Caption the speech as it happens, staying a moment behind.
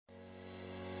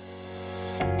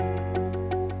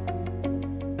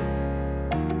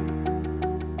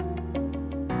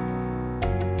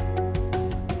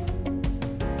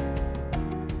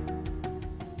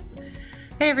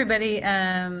Hey, everybody.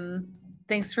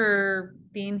 Thanks for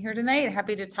being here tonight.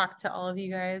 Happy to talk to all of you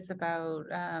guys about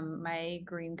my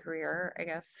green career, I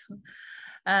guess.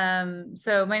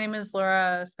 So my name is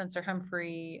Laura Spencer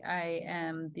Humphrey. I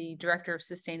am the Director of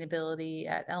Sustainability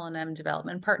at L&M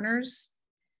Development Partners.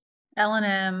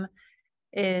 L&M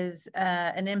is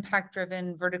an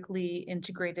impact-driven, vertically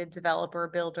integrated developer,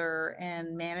 builder,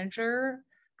 and manager,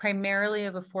 primarily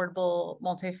of affordable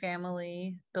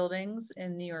multifamily buildings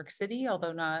in New York City,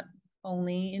 although not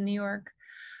only in New York.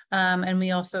 And we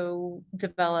also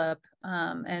develop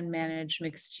and manage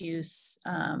mixed use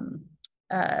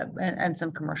and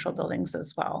some commercial buildings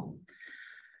as well.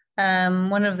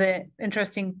 One of the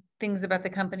interesting things about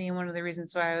the company and one of the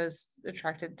reasons why I was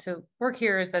attracted to work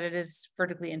here is that it is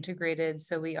vertically integrated.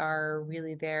 So we are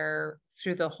really there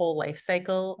through the whole life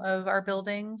cycle of our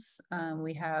buildings.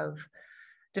 We have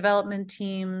development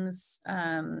teams.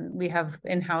 We have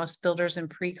in-house builders and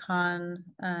pre-con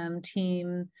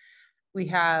team. We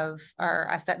have our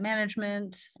asset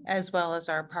management as well as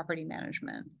our property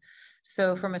management.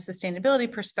 So from a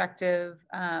sustainability perspective,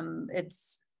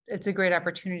 it's a great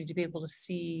opportunity to be able to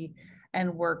see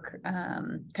and work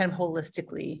kind of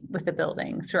holistically with the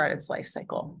building throughout its life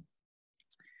cycle.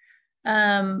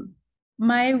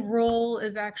 My role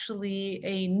is actually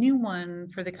a new one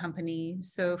for the company.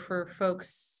 So for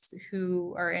folks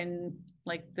who are in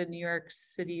like the New York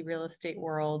City real estate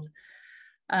world,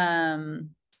 L&M,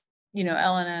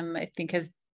 I think,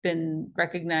 has been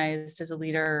recognized as a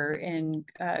leader in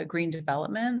green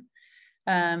development.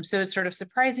 So it's sort of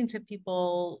surprising to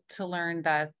people to learn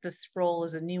that this role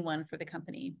is a new one for the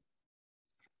company.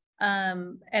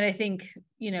 And I think,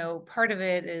 part of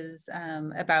it is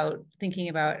about thinking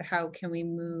about how can we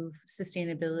move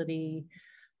sustainability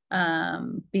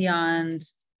beyond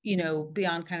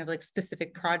kind of like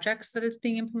specific projects that it's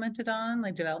being implemented on,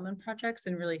 like development projects,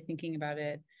 and really thinking about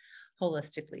it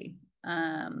holistically.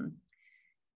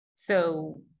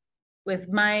 So with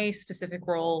my specific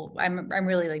role, I'm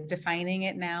really like defining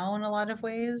it now in a lot of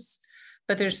ways,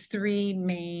 but there's three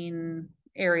main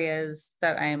areas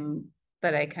that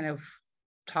I kind of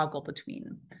toggle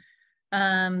between.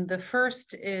 The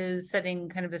first is setting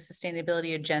kind of a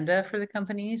sustainability agenda for the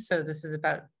company. So this is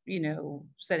about,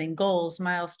 setting goals,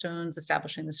 milestones,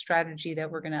 establishing the strategy that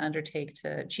we're going to undertake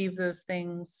to achieve those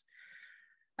things.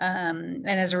 And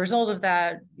as a result of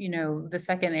that, the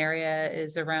second area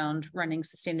is around running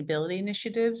sustainability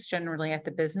initiatives, generally at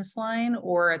the business line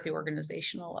or at the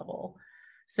organizational level.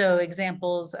 So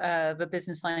examples of a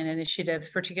business line initiative,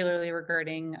 particularly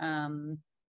regarding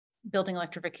building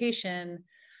electrification,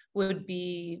 would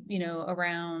be,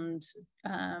 around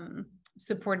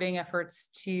supporting efforts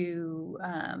to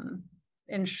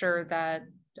ensure that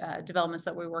developments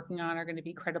that we're working on are going to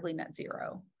be credibly net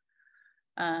zero.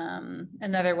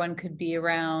 Another one could be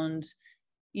around,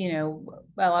 a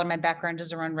lot of my background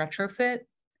is around retrofit.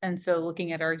 And so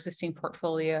looking at our existing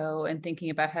portfolio and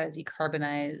thinking about how to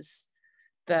decarbonize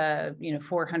the,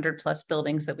 400 plus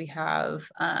buildings that we have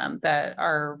that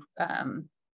are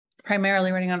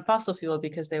primarily running on fossil fuel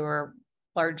because they were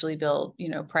largely built,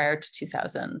 prior to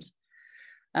 2000.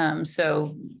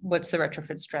 So what's the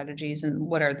retrofit strategies and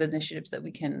what are the initiatives that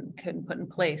we can put in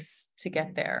place to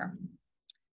get there?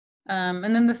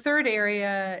 And then the third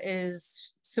area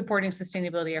is supporting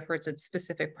sustainability efforts at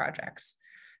specific projects.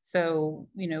 So,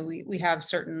 we have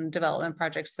certain development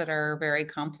projects that are very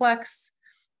complex.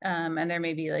 And there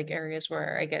may be like areas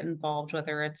where I get involved,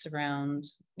 whether it's around,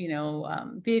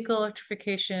 vehicle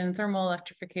electrification, thermal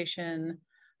electrification,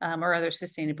 or other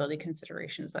sustainability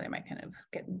considerations that I might kind of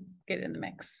get in the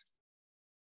mix.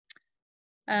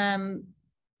 I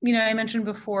mentioned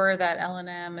before that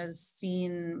L&M is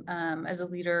seen as a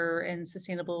leader in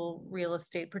sustainable real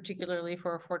estate, particularly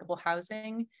for affordable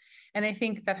housing. And I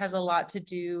think that has a lot to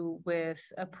do with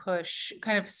a push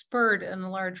kind of spurred in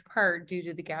a large part due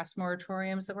to the gas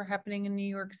moratoriums that were happening in New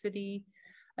York City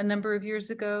a number of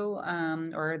years ago,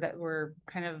 or that were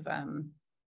kind of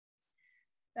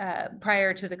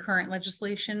prior to the current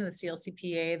legislation, the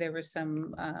CLCPA, there was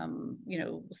some,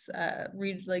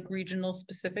 regional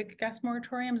specific gas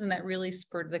moratoriums, and that really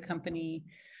spurred the company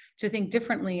to think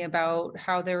differently about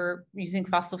how they were using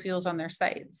fossil fuels on their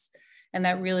sites. And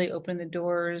that really opened the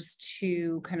doors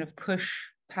to kind of push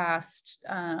past,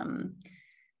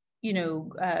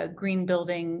 green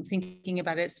building, thinking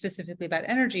about it specifically about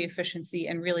energy efficiency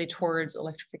and really towards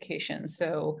electrification.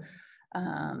 So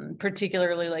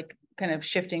particularly like kind of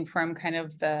shifting from kind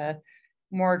of the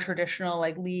more traditional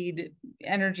like LEED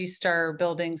Energy Star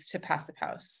buildings to passive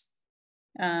house,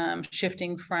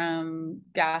 shifting from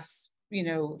gas,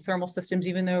 thermal systems,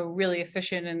 even though really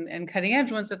efficient and cutting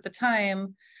edge ones at the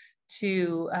time,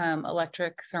 to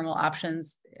electric thermal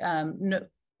options.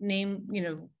 Name,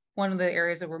 one of the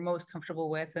areas that we're most comfortable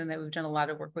with and that we've done a lot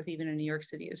of work with even in New York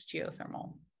City is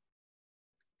geothermal.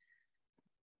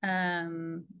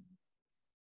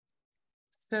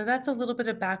 So that's a little bit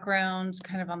of background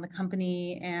kind of on the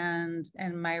company and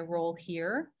my role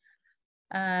here.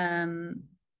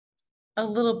 A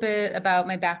little bit about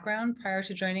my background prior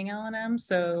to joining L&M.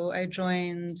 So I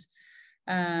joined,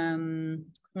 when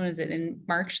was it, in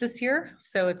March this year?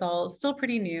 So it's all still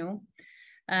pretty new.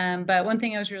 But one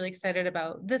thing I was really excited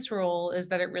about this role is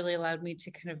that it really allowed me to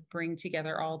kind of bring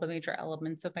together all the major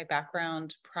elements of my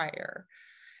background prior.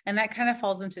 And that kind of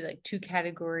falls into like two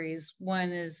categories.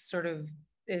 One is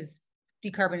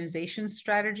decarbonization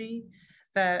strategy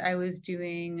that I was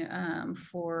doing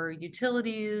for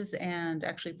utilities and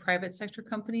actually private sector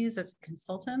companies as a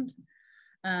consultant,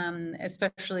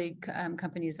 especially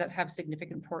companies that have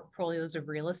significant portfolios of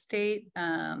real estate.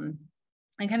 And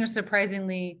kind of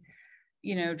surprisingly,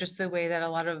 just the way that a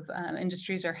lot of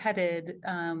industries are headed,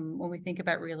 when we think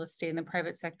about real estate in the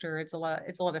private sector, it's a lot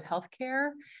of healthcare,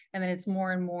 and then it's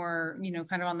more and more,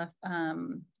 kind of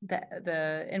on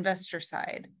the investor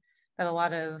side, that a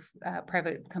lot of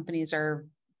private companies are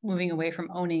moving away from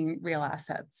owning real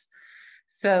assets.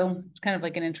 So it's kind of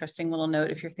like an interesting little note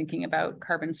if you're thinking about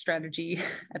carbon strategy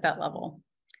at that level.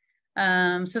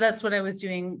 So that's what I was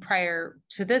doing prior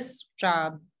to this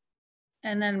job.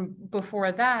 And then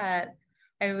before that,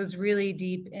 I was really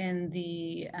deep in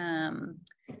the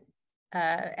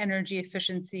energy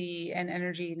efficiency and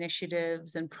energy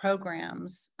initiatives and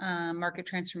programs, market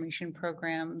transformation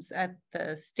programs at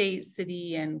the state,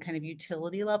 city, and kind of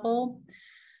utility level.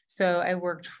 So I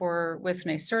worked with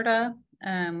NYSERDA,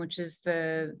 which is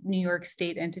the New York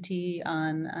State entity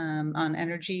on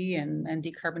energy and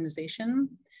decarbonization.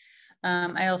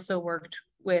 I also worked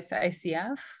with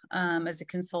ICF as a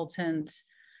consultant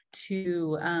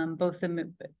to both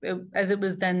as it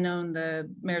was then known,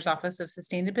 the Mayor's Office of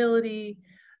Sustainability,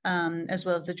 as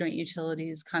well as the joint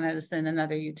utilities, Con Edison and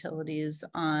other utilities,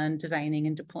 on designing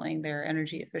and deploying their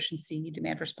energy efficiency,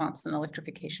 demand response, and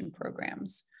electrification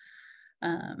programs.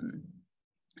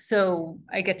 So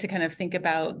I get to kind of think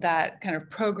about that kind of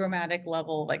programmatic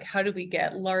level, like how do we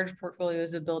get large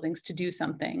portfolios of buildings to do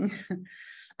something,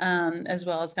 as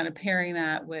well as kind of pairing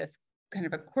that with kind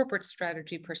of a corporate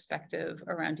strategy perspective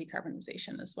around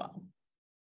decarbonization as well.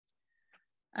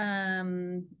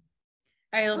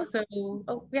 I also,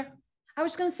 oh yeah. I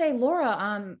was going to say,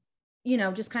 Laura,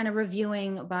 just kind of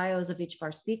reviewing bios of each of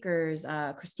our speakers,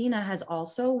 Christina has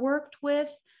also worked with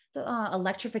the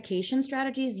electrification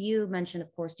strategies. You mentioned,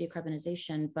 of course,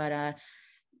 decarbonization, but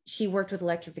she worked with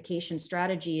electrification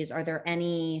strategies. Are there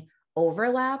any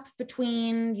overlap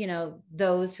between,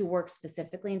 those who work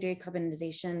specifically in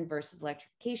decarbonization versus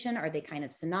electrification? Are they kind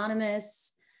of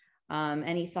synonymous?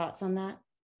 Any thoughts on that?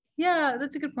 Yeah,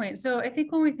 that's a good point. So I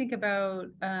think when we think about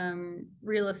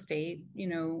real estate,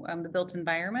 the built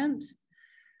environment,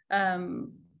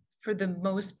 for the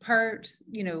most part,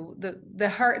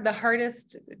 the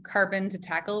hardest carbon to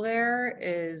tackle there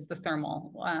is the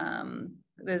thermal,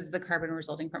 is the carbon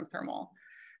resulting from thermal.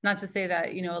 Not to say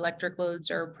that, electric loads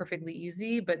are perfectly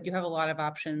easy, but you have a lot of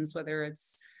options, whether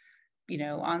it's,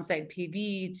 on-site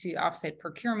PV to off-site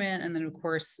procurement. And then of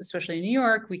course, especially in New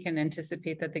York, we can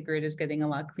anticipate that the grid is getting a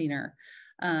lot cleaner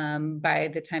by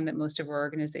the time that most of our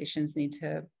organizations need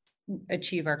to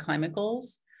achieve our climate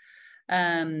goals.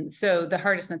 So the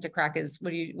hardest nut to crack is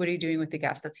what are you doing with the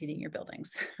gas that's heating your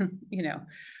buildings,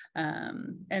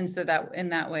 and so that in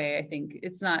that way, I think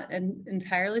it's not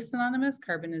entirely synonymous.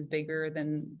 Carbon is bigger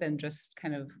than just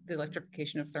kind of the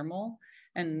electrification of thermal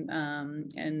and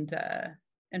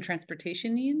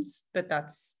transportation needs, but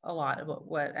that's a lot of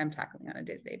what I'm tackling on a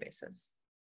day-to-day basis.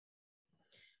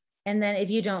 And then if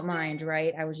you don't mind,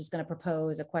 right, I was just going to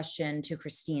propose a question to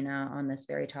Christina on this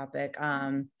very topic.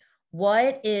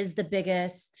 What is the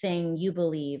biggest thing you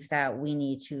believe that we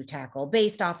need to tackle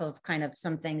based off of kind of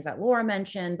some things that Laura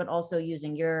mentioned, but also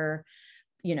using your,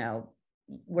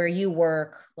 where you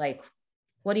work, like,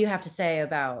 what do you have to say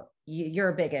about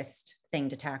your biggest thing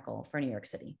to tackle for New York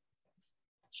City?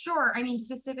 Sure. I mean,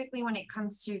 specifically when it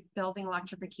comes to building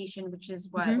electrification, which is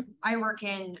what I work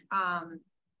in,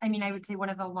 I would say one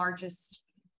of the largest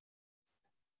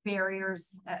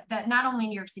barriers that not only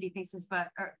New York City faces, but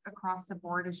across the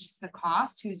board is just the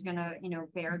cost. Who's going to,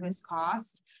 bear this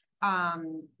cost,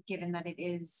 given that it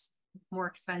is more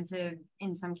expensive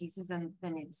in some cases than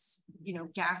its,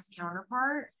 gas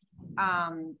counterpart.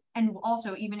 And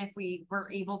also, even if we were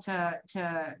able to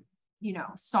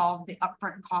solve the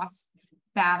upfront cost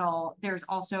battle, there's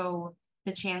also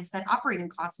the chance that operating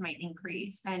costs might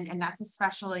increase. And that's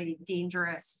especially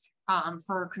dangerous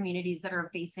for communities that are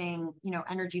facing,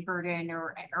 energy burden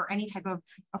or any type of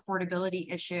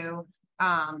affordability issue.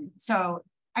 So,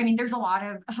 I mean, there's a lot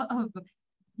of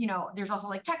there's also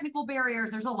like technical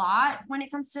barriers. There's a lot when it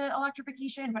comes to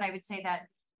electrification, but I would say that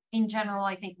in general,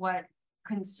 I think what's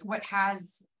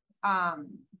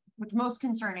most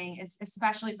concerning is,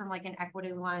 especially from like an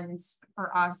equity lens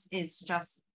for us, is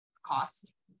just cost.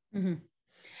 Mm-hmm.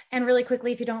 And really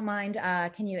quickly, if you don't mind,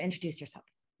 can you introduce yourself?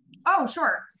 Oh,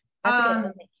 sure.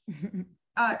 That's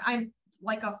I'm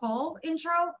like a full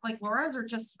intro, like Laura's, or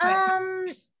just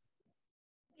yeah,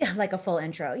 like a full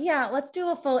intro. Yeah, let's do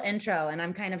a full intro, and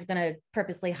I'm kind of gonna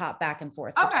purposely hop back and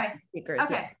forth. Okay. Speakers.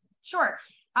 Okay. Yeah. Sure.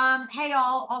 Hey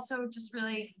all, also just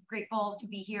really grateful to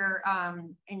be here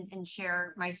and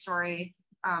share my story.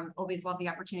 Always love the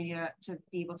opportunity to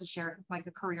be able to share like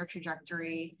a career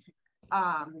trajectory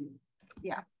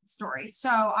story.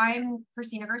 So I'm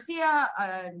Christina Garcia,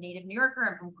 a native New Yorker.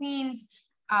 I'm from Queens.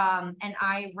 And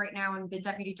I right now am the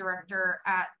deputy director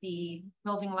at the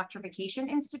Building Electrification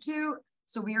Institute.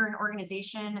 So we are an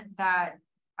organization that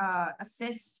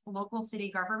assists local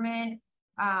city government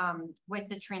with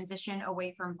the transition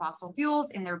away from fossil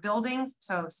fuels in their buildings.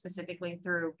 So specifically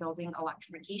through building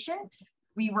electrification.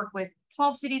 We work with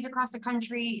 12 cities across the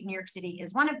country. New York City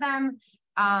is one of them,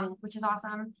 which is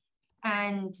awesome.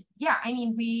 And yeah, I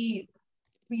mean, we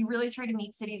really try to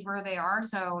meet cities where they are.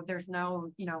 So there's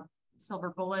no,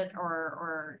 silver bullet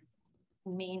or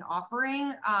main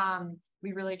offering.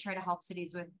 We really try to help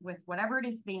cities with whatever it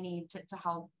is they need to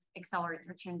help accelerate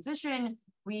their transition.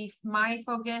 My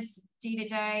focus day to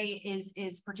day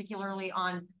is particularly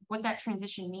on what that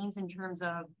transition means in terms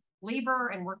of labor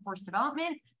and workforce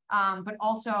development, but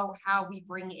also how we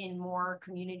bring in more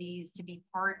communities to be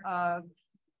part of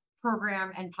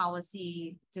program and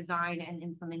policy design and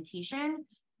implementation.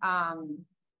 I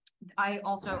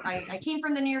came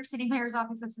from the New York City Mayor's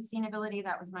Office of Sustainability.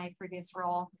 That was my previous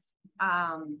role.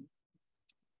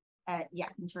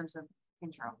 In terms of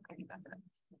intro, I think that's it.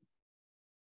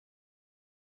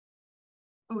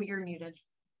 Oh, you're muted.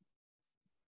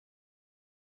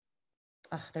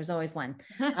 Oh, there's always one.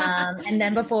 And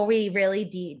then before we really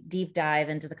deep dive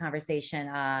into the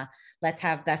conversation, let's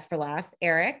have best for last.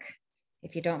 Eric,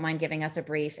 if you don't mind giving us a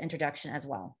brief introduction as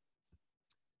well.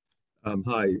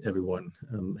 Hi, everyone.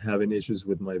 I'm having issues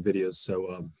with my videos,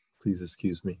 so please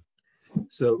excuse me.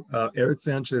 So Eric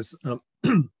Sanchez,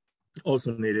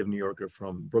 also native New Yorker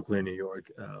from Brooklyn, New York.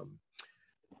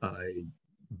 I've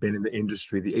been in the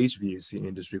industry, the HVAC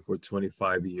industry, for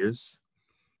 25 years.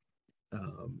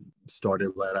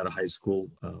 Started right out of high school,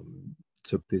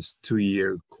 took this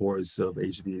 2-year course of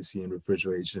HVAC and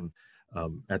refrigeration.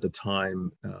 At the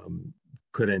time,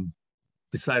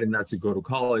 decided not to go to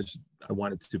college. I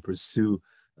wanted to pursue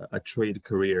a trade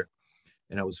career.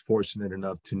 And I was fortunate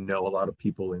enough to know a lot of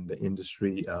people in the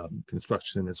industry,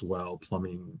 construction as well,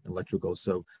 plumbing, electrical.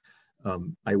 So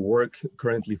I work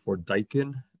currently for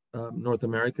Daikin North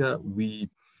America.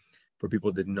 For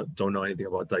people that don't know anything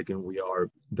about Daikin, we are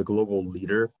the global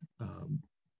leader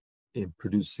in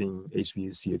producing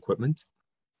HVAC equipment.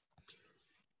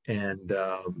 And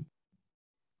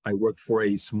I work for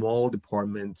a small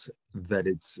department that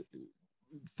it's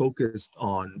focused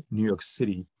on New York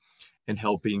City and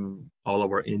helping all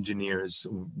of our engineers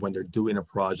when they're doing a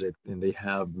project and they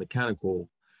have mechanical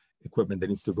equipment that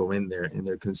needs to go in there and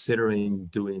they're considering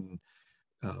doing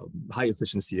high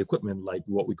efficiency equipment like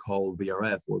what we call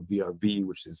VRF or VRV,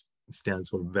 which stands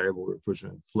for variable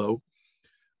refrigerant flow.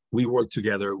 We work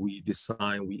together, we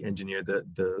design, we engineer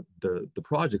the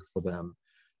project for them.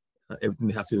 Everything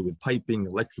that has to do with piping,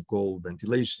 electrical,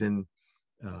 ventilation,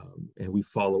 and we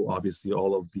follow obviously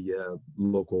all of the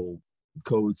local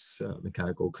codes,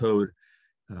 mechanical code,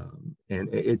 and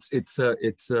it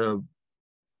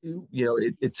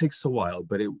takes a while,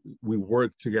 but we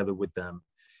work together with them,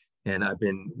 and I've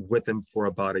been with them for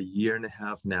about 1.5 years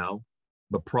now.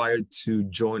 But prior to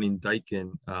joining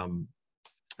Daikin,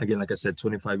 again, like I said,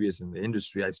 25 years in the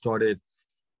industry, I started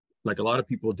like a lot of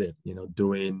people did,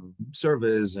 doing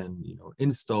service and,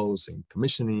 installs and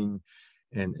commissioning.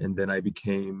 And then I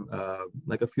became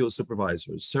like a field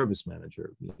supervisor, service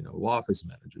manager, office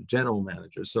manager, general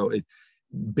manager. So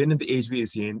been in the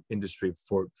HVAC industry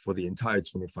for the entire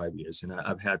 25 years. And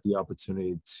I've had the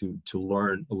opportunity to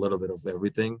learn a little bit of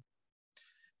everything.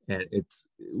 And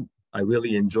I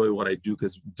really enjoy what I do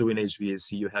because doing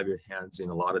HVAC, you have your hands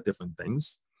in a lot of different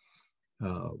things.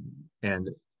 And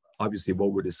obviously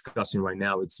what we're discussing right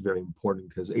now, it's very important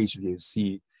because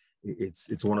HVAC,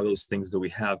 it's one of those things that we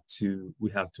have to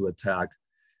attack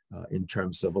in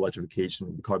terms of electrification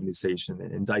and decarbonization.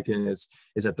 And Daikin is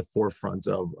at the forefront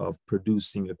of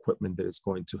producing equipment that is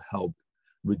going to help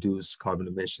reduce carbon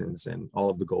emissions and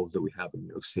all of the goals that we have in New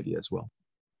York City as well.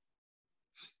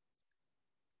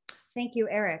 Thank you,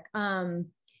 Eric. Unlike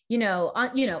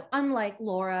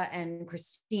Laura and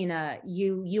Christina,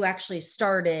 you actually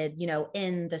started,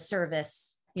 in the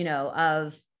service,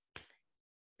 of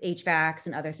HVACs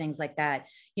and other things like that.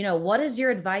 What is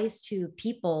your advice to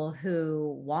people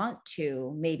who want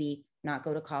to maybe not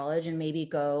go to college and maybe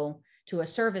go to a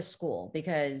service school?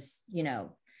 Because,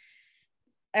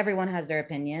 everyone has their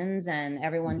opinions and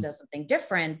everyone does something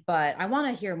different, but I want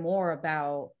to hear more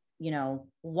about,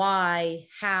 why,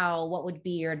 how, what would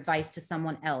be your advice to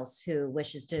someone else who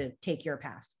wishes to take your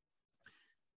path?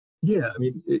 Yeah, I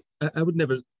mean, I would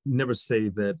never say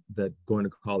that going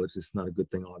to college is not a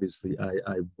good thing. Obviously,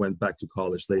 I went back to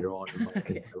college later on in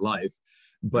my life,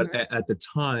 but at the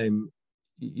time,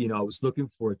 I was looking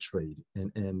for a trade,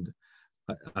 and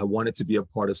I wanted to be a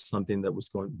part of something that was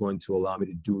going to allow me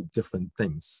to do different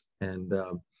things. And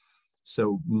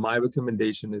so my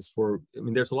recommendation is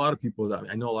there's a lot of people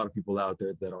I know a lot of people out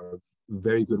there that are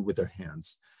very good with their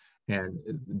hands, and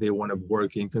they want to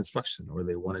work in construction, or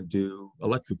they want to do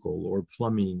electrical or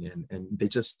plumbing, and they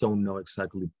just don't know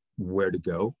exactly where to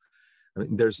go.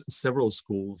 There's several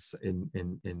schools in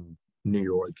New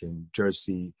York and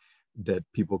Jersey that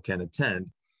people can attend,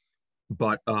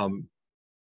 but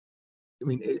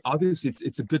obviously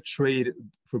it's a good trade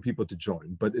for people to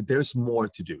join, but there's more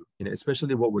to do,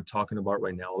 especially what we're talking about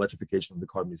right now, electrification and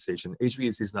decarbonization.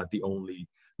 HVAC is not the only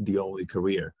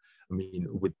career.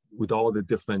 With all the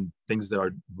different things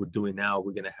that we're doing now,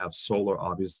 we're going to have solar,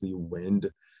 obviously, wind,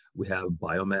 we have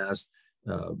biomass,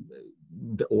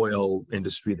 the oil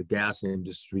industry, the gas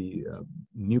industry,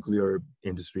 nuclear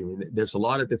industry. There's a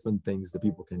lot of different things that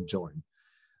people can join.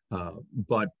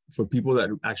 But for people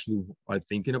that actually are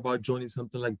thinking about joining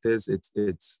something like this,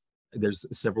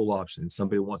 there's several options.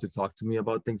 Somebody wants to talk to me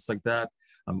about things like that,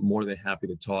 I'm more than happy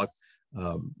to talk.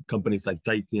 Companies like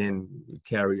Daikin,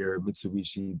 Carrier,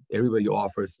 Mitsubishi, everybody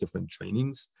offers different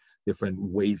trainings, different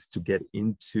ways to get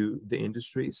into the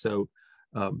industry. So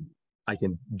I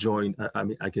can join.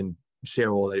 I can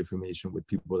share all that information with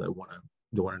people that want to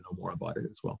know more about it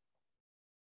as well.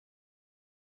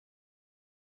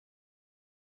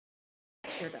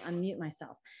 Sure to unmute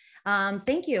myself.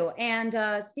 Thank you. And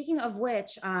speaking of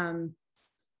which,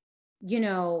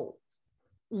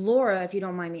 Laura, if you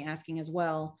don't mind me asking as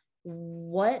well,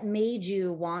 what made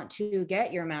you want to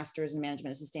get your master's in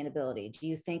management and sustainability? Do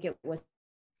you think it was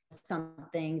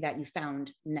something that you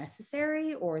found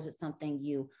necessary, or is it something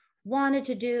you wanted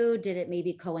to do? Did it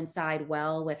maybe coincide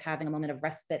well with having a moment of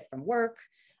respite from work?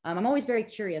 I'm always very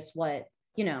curious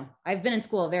I've been in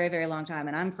school a very, very long time,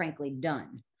 and I'm frankly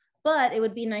done. But it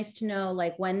would be nice to know,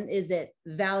 when is it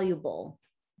valuable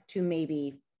to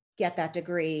maybe get that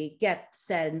degree, get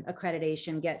said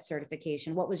accreditation, get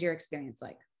certification? What was your experience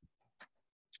like?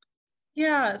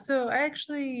 Yeah, so I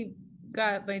actually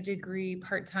got my degree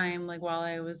part-time, while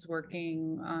I was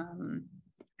working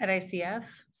at ICF.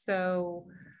 So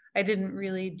I didn't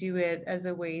really do it as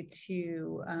a way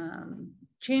to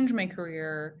change my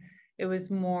career. It was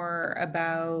more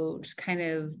about kind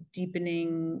of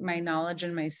deepening my knowledge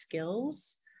and my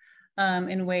skills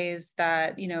in ways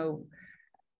that,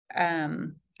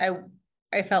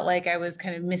 I felt like I was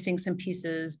kind of missing some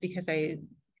pieces because I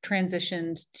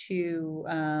transitioned to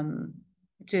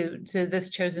this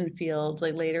chosen field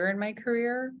later in my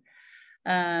career.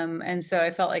 And so I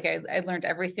felt like I learned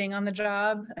everything on the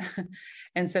job.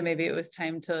 And so maybe it was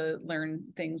time to learn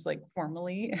things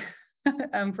formally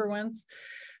for once.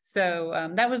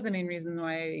 So that was the main reason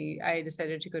why I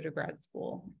decided to go to grad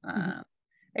school.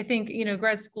 I think,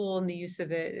 grad school and the use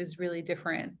of it is really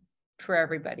different for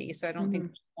everybody. So I don't think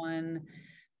there's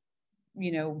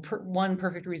one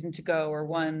perfect reason to go, or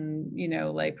one,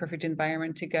 perfect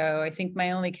environment to go. I think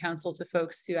my only counsel to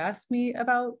folks who ask me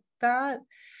about that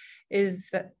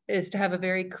is to have a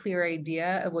very clear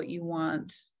idea of what you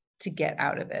want to get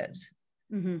out of it.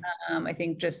 I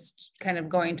think just kind of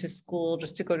going to school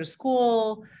just to go to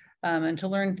school and to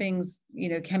learn things,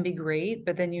 can be great,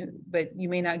 but you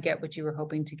may not get what you were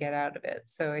hoping to get out of it.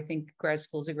 So I think grad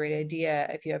school is a great idea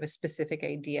if you have a specific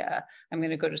idea. I'm going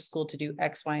to go to school to do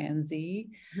X, Y, and Z.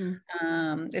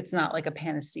 It's not like a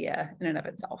panacea in and of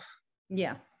itself.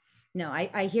 Yeah. No,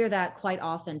 I hear that quite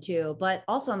often too, but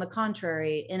also on the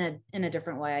contrary, in a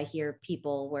different way, I hear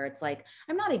people where it's like,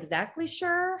 I'm not exactly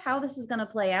sure how this is going to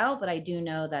play out, but I do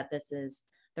know that this is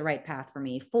the right path for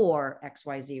me for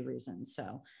XYZ reasons.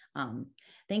 So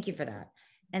thank you for that.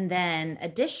 And then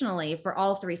additionally, for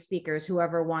all three speakers,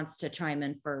 whoever wants to chime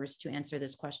in first to answer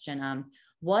this question,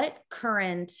 what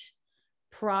current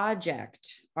project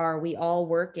are we all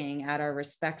working at our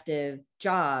respective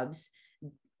jobs?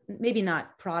 Maybe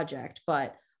not project,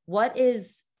 but what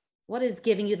is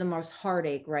giving you the most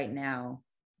heartache right now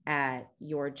at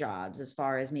your jobs, as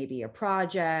far as maybe a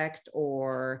project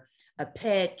or a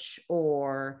pitch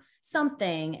or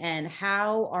something, and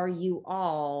how are you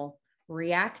all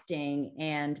reacting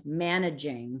and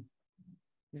managing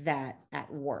that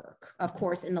at work? Of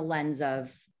course, in the lens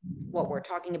of what we're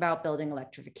talking about, building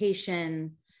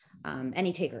electrification.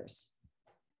 Any takers?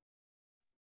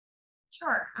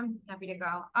 Sure, I'm happy to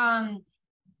go.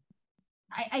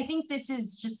 I think this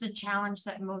is just a challenge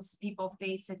that most people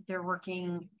face if they're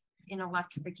working in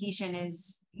electrification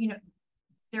is,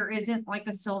 there isn't like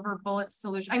a silver bullet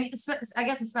solution. I mean, I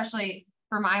guess especially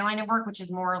for my line of work, which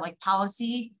is more like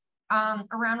policy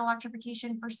around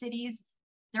electrification for cities,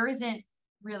 there isn't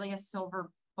really a silver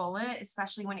bullet,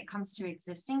 especially when it comes to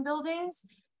existing buildings.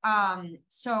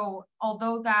 So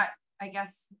although that, I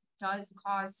guess, does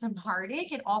cause some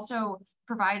heartache, it also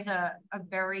provides a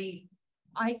very,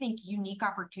 I think, unique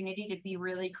opportunity to be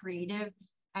really creative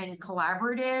and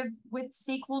collaborative with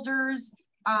stakeholders,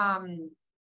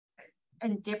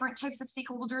 and different types of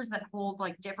stakeholders that hold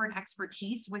like different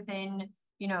expertise within,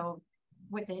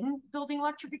 within building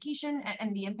electrification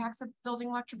and the impacts of building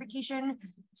electrification.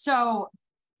 So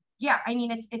yeah, I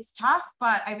mean, it's tough,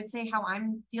 but I would say how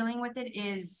I'm dealing with it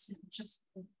is just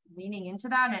leaning into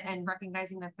that and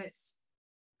recognizing that this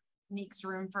makes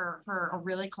room for a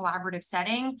really collaborative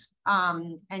setting.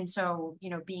 And so,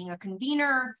 being a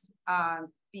convener,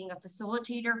 being a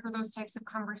facilitator for those types of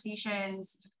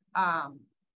conversations,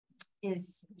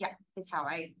 is how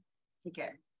I take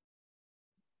it.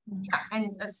 Yeah,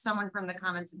 and as someone from the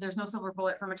comments, there's no silver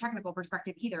bullet from a technical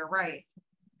perspective either, right?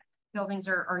 Buildings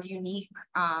are unique.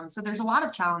 So there's a lot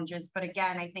of challenges, but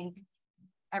again, I think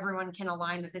everyone can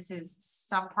align that this is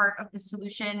some part of the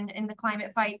solution in the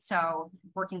climate fight. So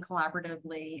working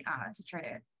collaboratively to try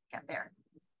to get there.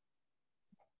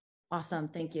 Awesome,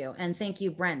 thank you. And thank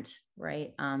you, Brent,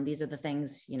 right? These are the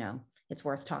things, it's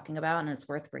worth talking about and it's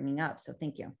worth bringing up. So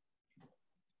thank you.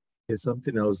 It's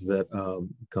something else that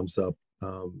comes up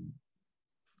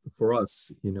for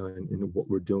us, in what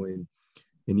we're doing.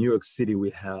 In New York City, we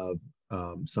have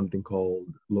something called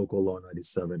Local Law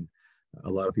 97. A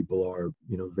lot of people are,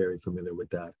 very familiar with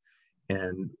that.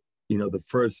 And, the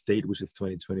first date, which is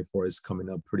 2024, is coming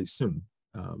up pretty soon.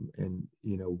 And,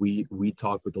 we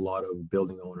talk with a lot of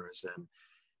building owners, and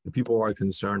people are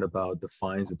concerned about the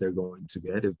fines that they're going to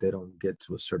get if they don't get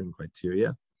to a certain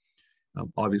criteria.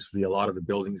 Obviously, a lot of the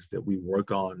buildings that we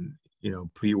work on,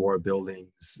 pre-war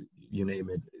buildings, you name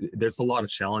it, there's a lot of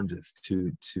challenges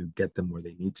to get them where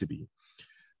they need to be.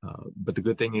 But the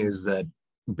good thing is that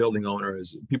building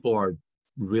owners, people are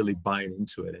really buying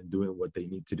into it and doing what they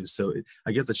need to do. So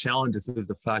I guess the challenge is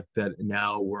the fact that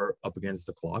now we're up against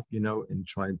the clock, and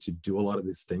trying to do a lot of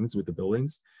these things with the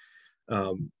buildings.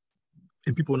 And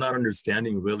people not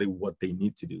understanding really what they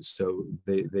need to do. So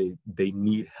they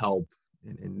need help.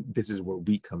 And this is where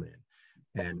we come in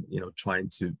and, trying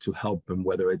to help them,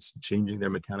 whether it's changing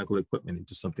their mechanical equipment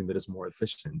into something that is more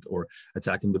efficient or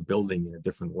attacking the building in a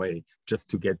different way, just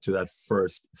to get to that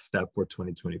first step for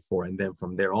 2024. And then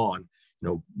from there on,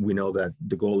 we know that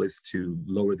the goal is to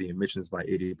lower the emissions by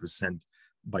 80%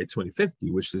 by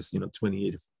 2050, which is,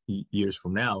 28 years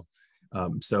from now.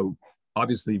 So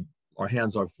obviously our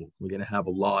hands are full. We're going to have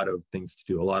a lot of things to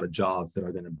do, a lot of jobs that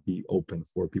are going to be open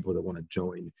for people that want to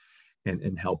join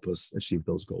and help us achieve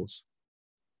those goals.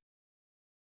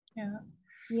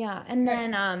 Yeah. And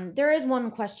then there is one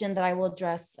question that I will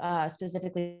address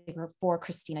specifically for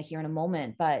Christina here in a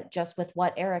moment, but just with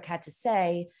what Eric had to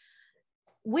say,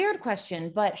 weird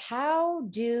question, but how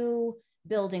do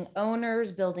building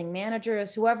owners, building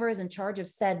managers, whoever is in charge of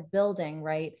said building,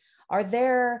 right? Are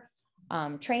there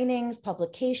trainings,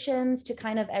 publications to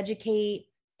kind of educate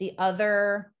the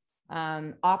other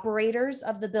operators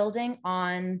of the building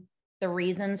on the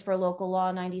reasons for Local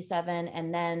Law 97?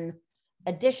 And then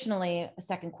additionally, a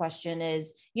second question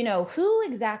is, who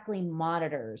exactly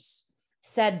monitors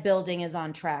said building is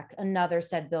on track, another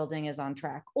said building is on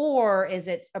track, or is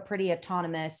it a pretty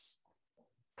autonomous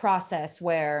process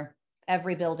where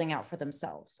every building out for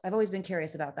themselves? I've always been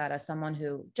curious about that as someone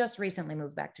who just recently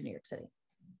moved back to New York City.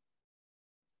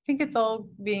 I think it's all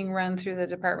being run through the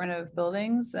Department of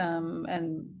Buildings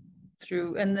and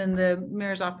then the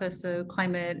Mayor's Office of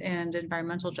Climate and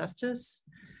Environmental Justice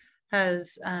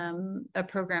has a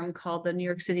program called the New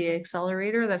York City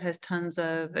Accelerator that has tons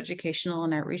of educational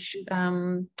and outreach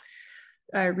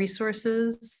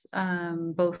resources,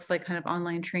 both like kind of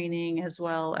online training as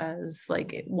well as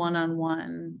like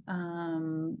one-on-one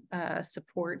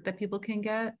support that people can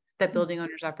get, that building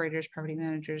owners, operators, property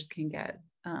managers can get.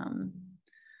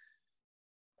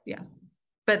 Yeah,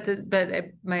 but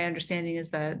my understanding is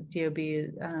that DOB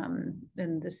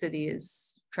in the city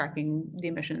is tracking the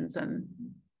emissions and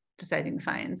deciding the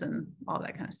fines and all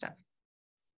that kind of stuff.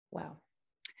 Wow.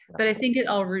 But I think it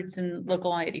all roots in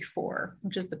local law 84,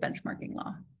 which is the benchmarking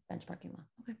law. Benchmarking law.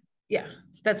 Okay. Yeah,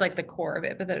 that's like the core of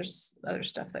it, but there's other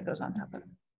stuff that goes on top of it.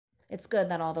 It's good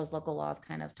that all those local laws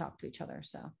kind of talk to each other.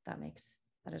 So that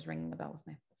is ringing a bell with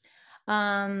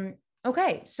me.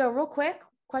 Okay, so real quick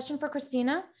question for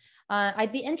Christina.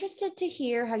 I'd be interested to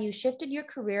hear how you shifted your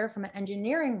career from an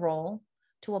engineering role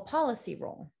to a policy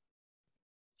role.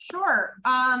 Sure.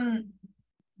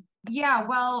 Yeah,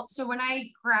 well, so when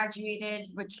I graduated,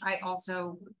 which I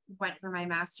also went for my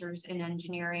master's in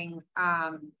engineering,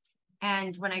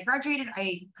 and when I graduated,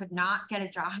 I could not get a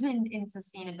job in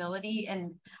sustainability.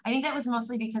 And I think that was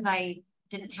mostly because I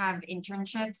didn't have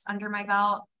internships under my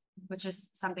belt, which is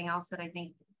something else that I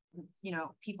think, you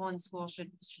know, people in school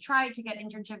should try to get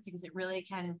internships, because it really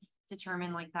can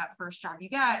determine like that first job you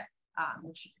get,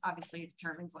 which obviously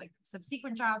determines like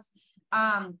subsequent jobs.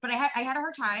 But I had a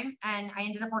hard time, and I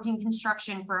ended up working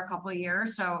construction for a couple of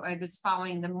years. So I was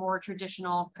following the more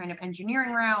traditional kind of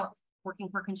engineering route, working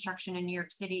for construction in New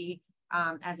York City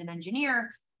as an engineer.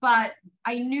 But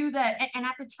I knew that, and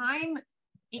at the time,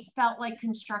 it felt like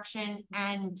construction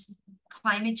and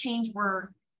climate change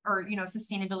were, or, you know,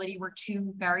 sustainability were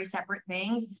two very separate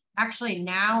things. Actually,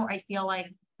 now I feel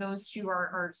like those two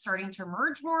are starting to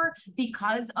merge more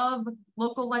because of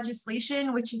local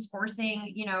legislation, which is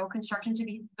forcing, you know, construction to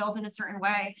be built in a certain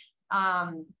way,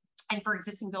 and for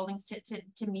existing buildings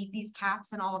to meet these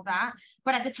caps and all of that.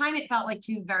 But at the time, it felt like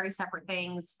two very separate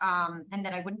things, and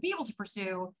that I wouldn't be able to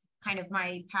pursue kind of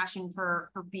my passion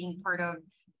for being part of,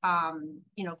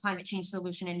 you know, climate change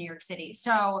solution in New York City.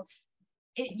 So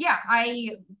yeah,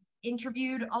 I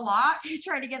interviewed a lot to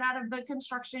try to get out of the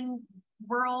construction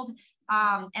world.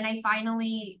 And I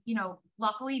finally, you know,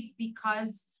 luckily,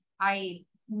 because I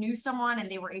knew someone and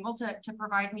they were able to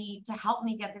provide me, to help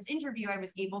me get this interview, I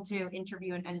was able to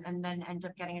interview and then end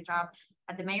up getting a job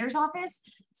at the mayor's office.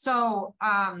 So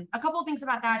a couple of things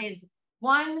about that is,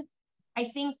 one, I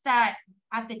think that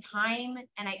at the time,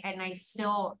 and I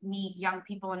still meet young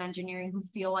people in engineering who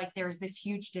feel like there's this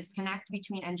huge disconnect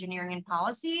between engineering and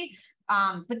policy.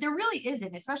 But there really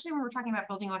isn't, especially when we're talking about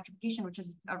building electrification, which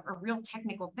is a real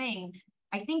technical thing.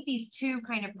 I think these two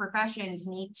kind of professions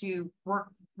need to work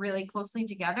really closely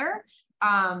together.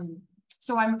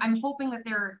 So I'm hoping that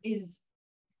there is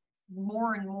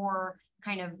more and more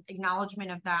kind of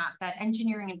acknowledgement of that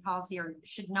engineering and policy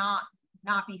should not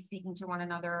be speaking to one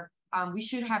another. We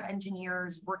should have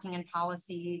engineers working in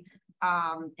policy,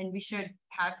 and we should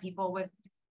have people with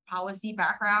policy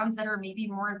backgrounds that are maybe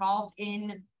more involved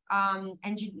in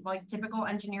like typical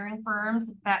engineering firms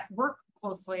that work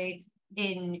closely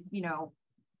in, you know,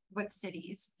 with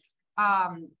cities.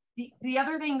 The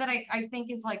other thing that I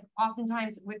think is like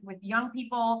oftentimes with young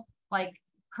people, like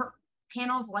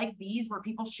panels like these where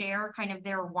people share kind of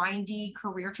their windy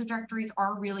career trajectories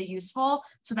are really useful,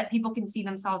 so that people can see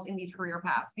themselves in these career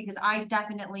paths. Because I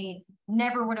definitely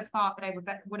never would have thought that I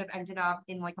would have ended up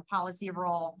in like a policy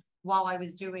role while I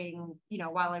was doing, you know,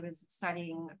 while I was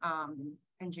studying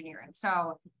engineering.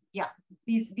 So yeah,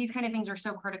 these kind of things are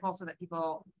so critical so that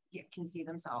people can see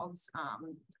themselves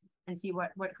and see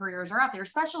what careers are out there,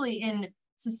 especially in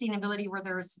sustainability, where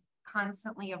there's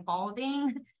constantly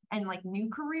evolving and like new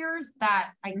careers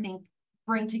that I think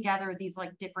bring together these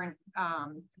like different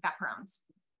backgrounds.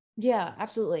 Yeah,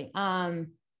 absolutely.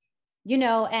 You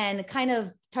know, and kind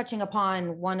of touching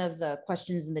upon one of the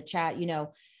questions in the chat, you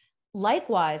know,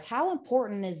 likewise, how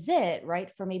important is it,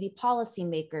 right, for maybe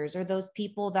policymakers or those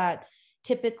people that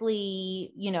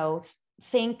typically, you know,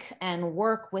 think and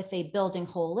work with a building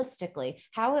holistically?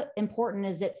 How important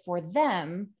is it for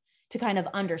them to kind of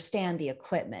understand the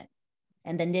equipment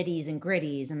and the nitties and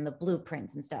gritties and the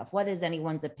blueprints and stuff? What is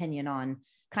anyone's opinion on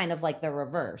kind of like the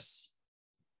reverse?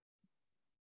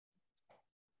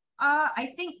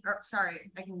 I think,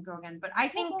 sorry, I can go again, but I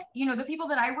think, you know, the people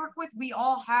that I work with, we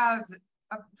all have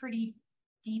a pretty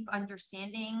deep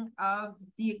understanding of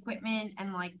the equipment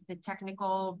and like the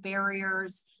technical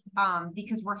barriers,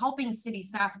 because we're helping city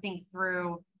staff think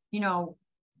through, you know,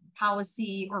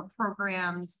 policy or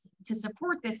programs to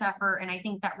support this effort. And I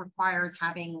think that requires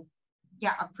having,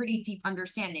 yeah, a pretty deep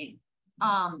understanding.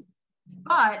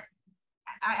 But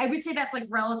I would say that's like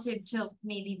relative to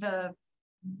maybe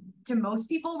to most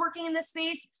people working in this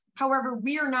space. However,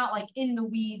 we are not like in the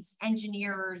weeds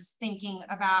engineers thinking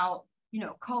about, you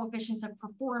know, coefficients of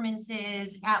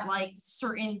performances at like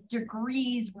certain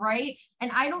degrees, right?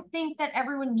 And I don't think that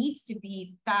everyone needs to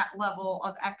be that level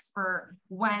of expert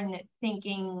when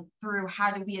thinking through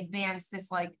how do we advance this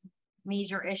like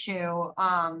major issue.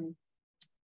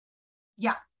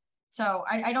 Yeah. So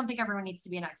I don't think everyone needs to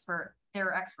be an expert. There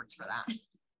are experts for that.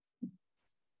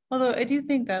 Although I do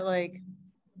think that like,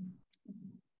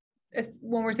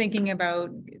 when we're thinking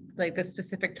about like the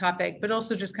specific topic, but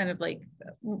also just kind of like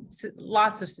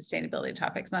lots of sustainability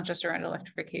topics, not just around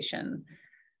electrification,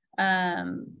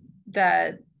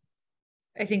 that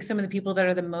I think some of the people that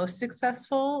are the most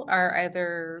successful are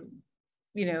either,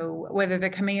 you know, whether they're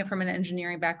coming in from an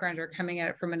engineering background or coming at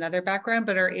it from another background,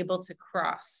 but are able to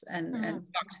cross and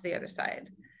talk to the other side.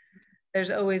 There's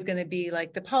always going to be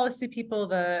like the policy people,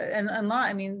 and a lot,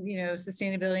 I mean, you know,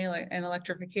 sustainability and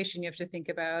electrification, you have to think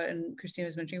about, and Christine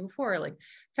was mentioning before, like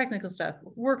technical stuff,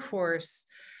 workforce,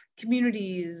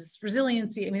 communities,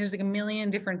 resiliency. I mean, there's like a million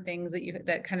different things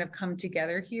that kind of come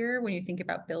together here when you think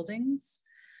about buildings.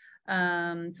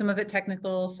 Some of it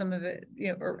technical, some of it, you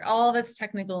know, or all of it's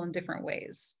technical in different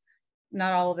ways.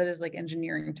 Not all of it is like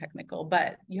engineering technical,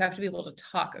 but you have to be able to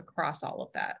talk across all of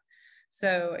that.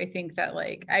 So I think that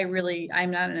like, I'm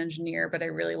not an engineer, but I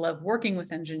really love working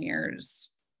with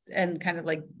engineers and kind of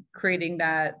like creating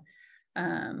that,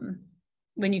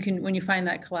 when you find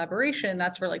that collaboration,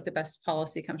 that's where like the best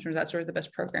policy comes from. That's where the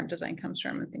best program design comes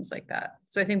from and things like that.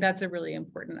 So I think that's a really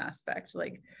important aspect.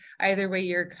 Like either way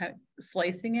you're kind of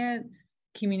slicing it,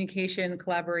 communication,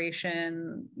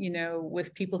 collaboration, you know,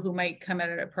 with people who might come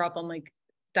at a problem like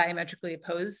diametrically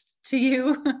opposed to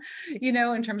you, you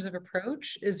know, in terms of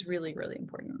approach is really, really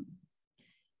important.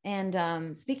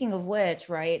 And speaking of which,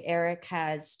 right, Eric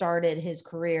has started his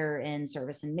career in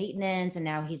service and maintenance, and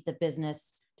now he's the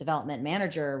business development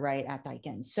manager, right, at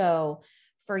Daikin. So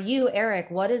for you,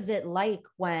 Eric, what is it like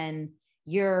when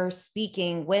you're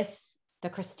speaking with the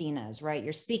Christinas, right?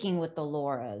 You're speaking with the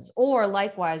Lauras, or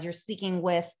likewise, you're speaking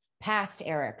with past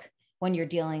Eric when you're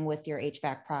dealing with your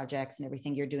HVAC projects and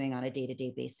everything you're doing on a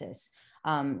day-to-day basis.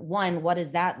 One, what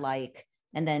is that like?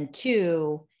 And then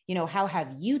two, you know, how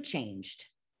have you changed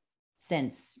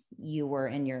since you were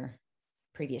in your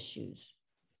previous shoes?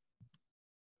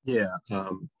 Yeah,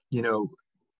 you know,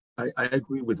 I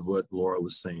agree with what Laura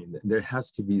was saying. There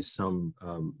has to be some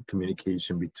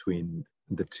communication between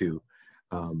the two,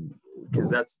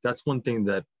 because that's one thing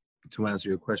that, to answer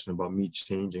your question about me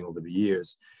changing over the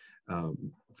years,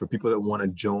 for people that want to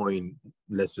join,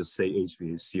 let's just say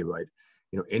HVAC, right?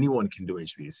 You know, anyone can do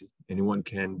HVAC. Anyone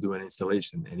can do an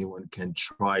installation. Anyone can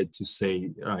try to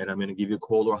say, all right, I'm going to give you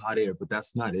cold or hot air, but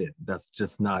that's not it. That's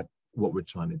just not what we're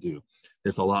trying to do.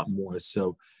 There's a lot more.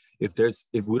 So if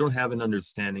we don't have an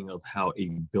understanding of how a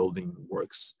building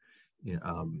works, you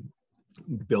know,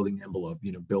 building envelope,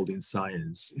 you know, building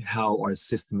science, how our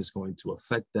system is going to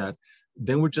affect that,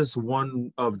 then we're just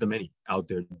one of the many out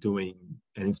there doing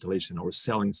an installation or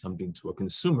selling something to a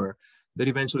consumer that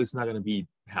eventually is not going to be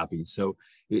happy. So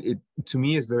it to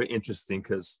me is very interesting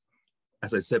because,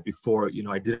 as I said before, you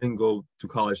know, I didn't go to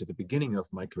college at the beginning of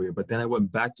my career, but then I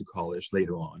went back to college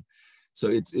later on. So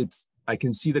it's I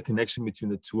can see the connection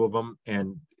between the two of them,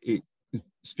 and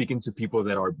speaking to people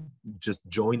that are just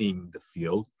joining the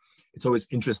field, it's always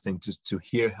interesting to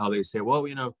hear how they say, well,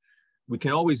 you know, we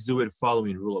can always do it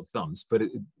following rule of thumbs, but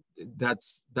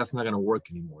that's not going to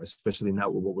work anymore, especially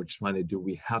not with what we're trying to do.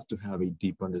 We have to have a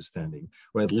deep understanding,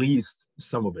 or at least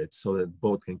some of it, so that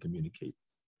both can communicate.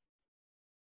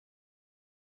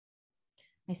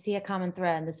 I see a common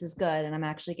thread. This is good. And I'm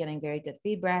actually getting very good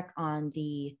feedback on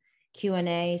the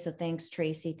Q&A. So thanks,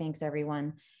 Tracy. Thanks,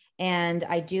 everyone. And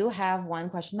I do have one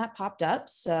question that popped up.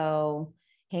 So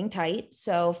hang tight.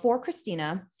 So for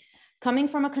Christina, coming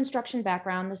from a construction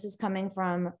background, this is coming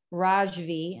from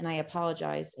Rajvi, and I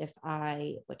apologize if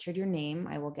I butchered your name.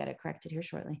 I will get it corrected here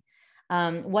shortly.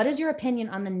 What is your opinion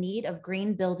on the need of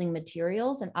green building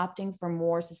materials and opting for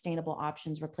more sustainable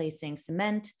options, replacing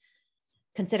cement,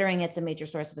 considering it's a major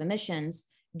source of emissions?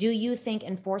 Do you think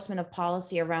enforcement of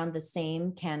policy around the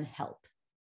same can help?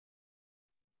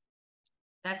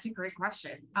 That's a great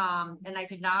question. And I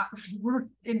did not work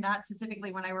in that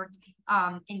specifically when I worked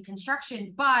in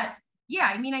construction, but yeah,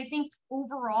 I mean, I think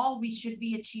overall we should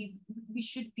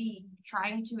be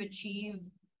trying to achieve,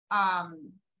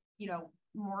 you know,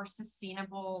 more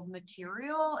sustainable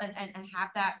material and have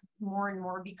that more and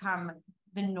more become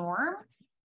the norm.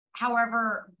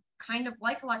 However, kind of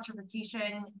like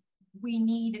electrification, we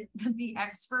need the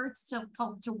experts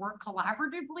to work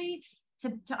collaboratively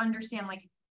to understand like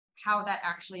how that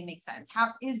actually makes sense.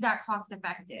 How is that cost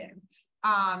effective?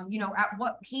 You know, at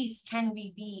what pace can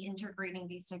we be integrating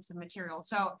these types of materials?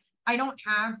 So I don't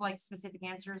have like specific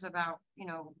answers about, you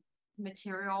know,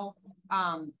 material.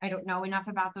 I don't know enough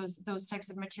about those types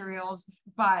of materials,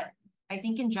 but I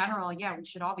think in general, yeah, we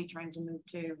should all be trying to move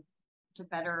to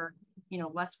better, you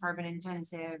know, less carbon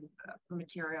intensive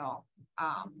material.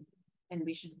 And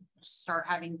we should start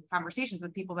having conversations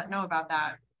with people that know about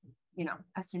that, you know,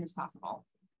 as soon as possible.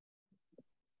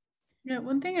 Yeah,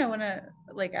 one thing I want to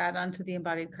like add on to the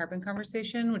embodied carbon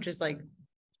conversation, which is like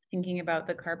thinking about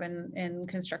the carbon in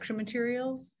construction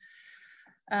materials,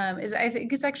 is I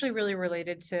think it's actually really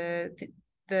related to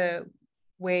the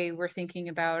way we're thinking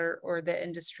about or the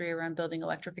industry around building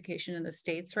electrification in the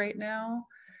States right now,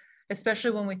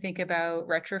 especially when we think about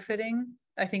retrofitting.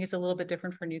 I think it's a little bit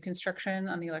different for new construction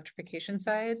on the electrification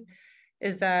side,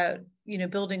 is that, you know,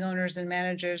 building owners and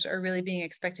managers are really being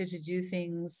expected to do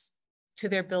things to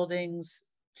their buildings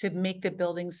to make the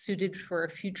buildings suited for a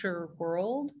future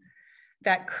world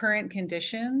that current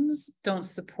conditions don't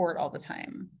support all the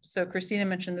time. So Christina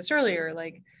mentioned this earlier,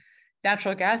 like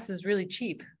natural gas is really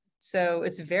cheap. So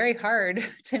it's very hard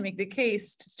to make the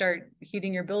case to start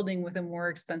heating your building with a more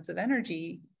expensive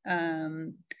energy,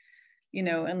 you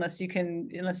know, unless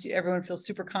everyone feels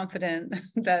super confident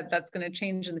that that's going to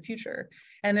change in the future.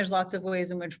 And there's lots of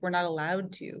ways in which we're not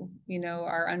allowed to, you know,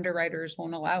 our underwriters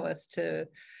won't allow us to,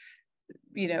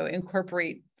 you know,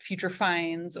 incorporate future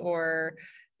fines or,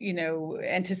 you know,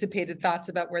 anticipated thoughts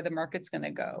about where the market's going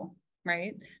to go.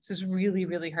 Right. So it's really,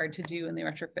 really hard to do in the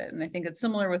retrofit. And I think it's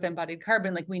similar with embodied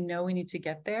carbon. Like we know we need to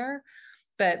get there,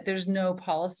 but there's no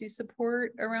policy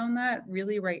support around that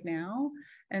really right now.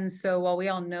 And so while we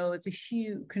all know it's a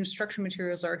huge, construction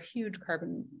materials are a huge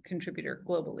carbon contributor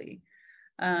globally,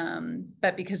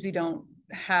 but because we don't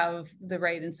have the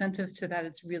right incentives to that,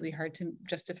 it's really hard to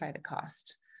justify the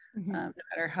cost, no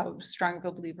matter how strong of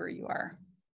a believer you are.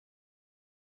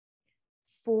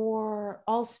 For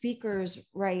all speakers,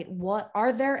 right, what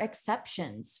are there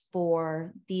exceptions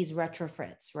for these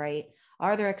retrofits, right?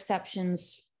 Are there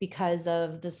exceptions because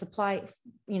of the supply,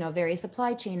 you know, various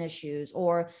supply chain issues,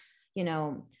 or, you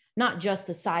know, not just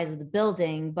the size of the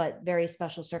building, but very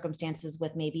special circumstances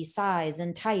with maybe size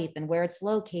and type and where it's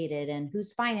located and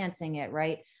who's financing it,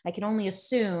 right? I can only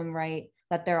assume, right,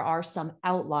 that there are some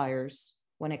outliers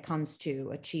when it comes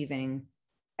to achieving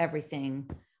everything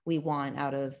we want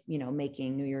out of, you know,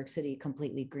 making New York City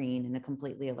completely green and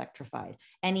completely electrified.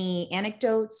 Any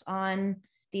anecdotes on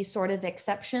these sort of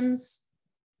exceptions?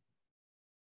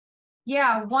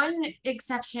 Yeah, one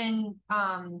exception,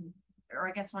 or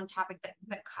I guess one topic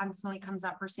that constantly comes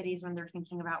up for cities when they're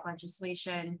thinking about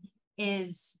legislation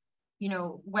is, you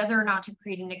know, whether or not to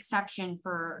create an exception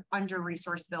for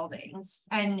under-resourced buildings.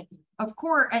 And of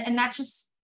course, and that's just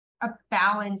a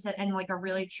balance and like a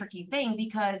really tricky thing,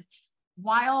 because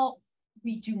while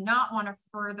we do not want to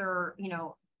further, you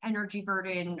know, energy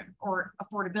burden or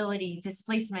affordability,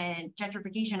 displacement,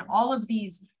 gentrification, all of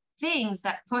these things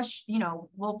that push, you know,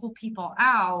 local people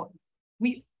out,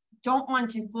 we don't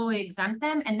want to fully exempt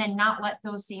them and then not let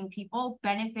those same people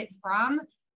benefit from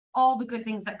all the good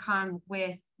things that come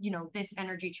with, you know, this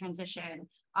energy transition,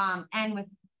 and with,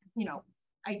 you know,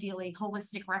 ideally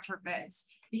holistic retrofits,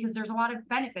 because there's a lot of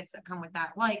benefits that come with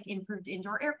that, like improved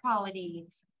indoor air quality.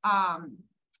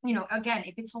 You know, again,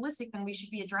 if it's holistic, then we should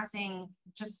be addressing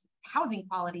just housing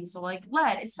quality. So like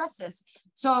lead, asbestos.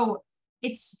 So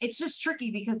it's just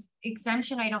tricky because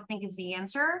exemption, I don't think, is the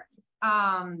answer.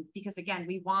 Because again,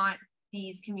 we want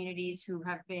these communities who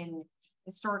have been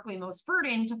historically most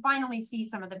burdened to finally see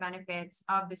some of the benefits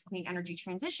of this clean energy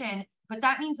transition. But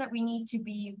that means that we need to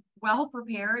be well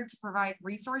prepared to provide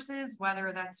resources,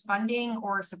 whether that's funding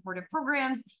or supportive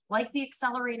programs like the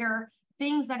accelerator,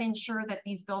 things that ensure that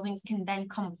these buildings can then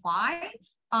comply.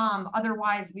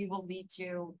 Otherwise, we will lead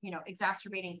to, you know,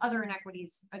 exacerbating other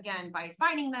inequities again by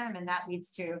fining them, and that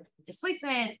leads to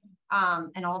displacement,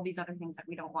 and all of these other things that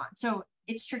we don't want. So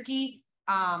it's tricky,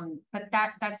 but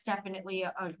that's definitely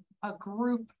a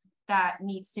group that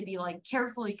needs to be like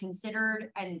carefully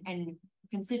considered and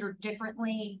considered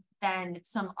differently than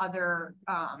some other,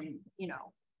 you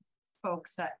know,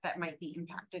 folks that might be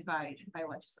impacted by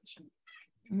legislation.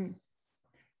 Mm-hmm.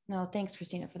 No, thanks,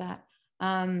 Christina, for that.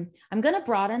 I'm going to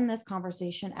broaden this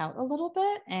conversation out a little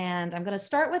bit, and I'm going to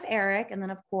start with Eric, and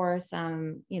then of course,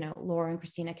 you know, Laura and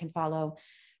Christina can follow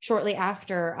shortly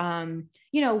after.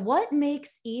 You know, what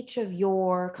makes each of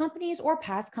your companies or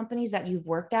past companies that you've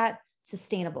worked at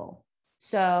sustainable?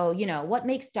 So, you know, what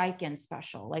makes Daikin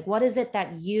special? Like, what is it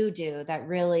that you do that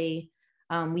really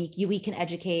we can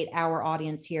educate our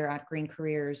audience here at Green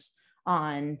Careers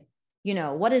on, you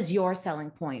know, what is your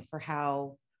selling point for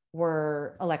how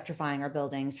we're electrifying our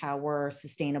buildings, how we're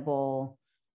sustainable,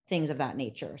 things of that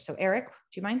nature. So Eric,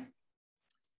 do you mind?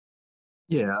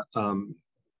 Yeah.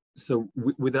 So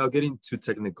without getting too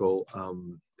technical,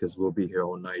 because we'll be here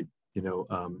all night,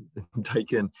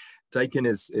 Daikin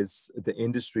is the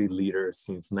industry leader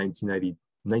since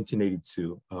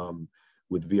 1982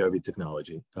 with VRV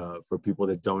technology. For people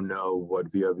that don't know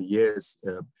what VRV is,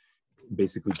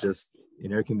 basically just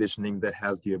an air conditioning that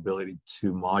has the ability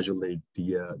to modulate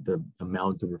the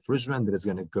amount of refrigerant that is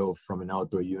going to go from an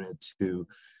outdoor unit to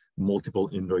multiple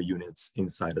indoor units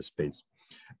inside a space.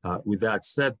 With that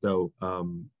said, though,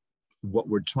 what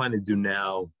we're trying to do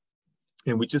now,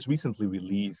 and we just recently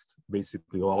released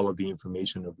basically all of the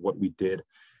information of what we did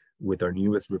with our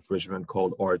newest refrigerant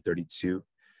called R32.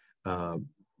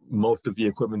 Most of the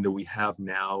equipment that we have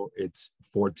now, it's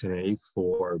 410A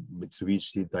for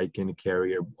Mitsubishi, Daikin,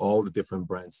 Carrier, all the different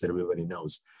brands that everybody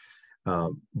knows.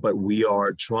 But we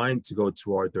are trying to go to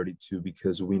R32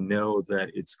 because we know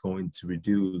that it's going to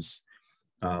reduce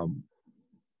the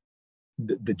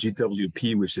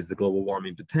GWP, which is the global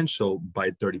warming potential, by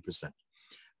 30%.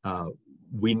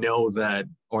 We know that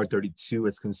R32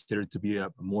 is considered to be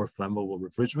a more flammable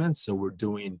refrigerant, so we're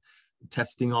doing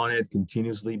testing on it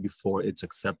continuously before it's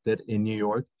accepted in New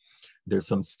York. There's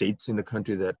some states in the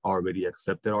country that already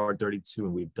accepted R32,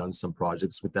 and we've done some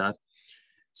projects with that.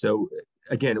 So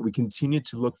again, we continue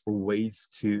to look for ways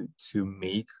to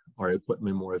make our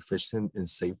equipment more efficient and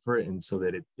safer, and so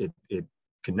that it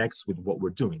connects with what we're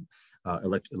doing.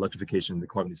 Electrification and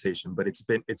decarbonization, but it's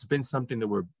been something that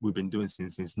we've been doing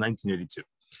since 1982,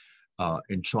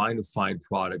 and trying to find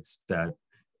products that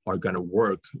are going to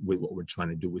work with what we're trying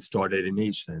to do. We started in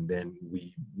Asia, and then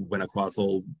we went across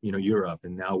all Europe,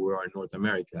 and now we're in North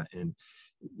America, and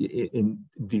in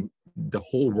the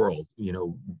whole world.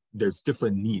 There's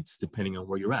different needs depending on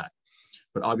where you're at,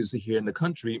 but obviously here in the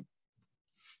country,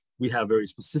 we have very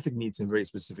specific needs and very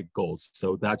specific goals.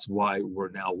 So that's why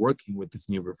we're now working with this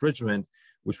new refrigerant,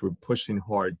 which we're pushing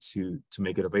hard to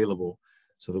make it available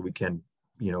so that we can,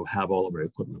 have all of our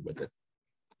equipment with it.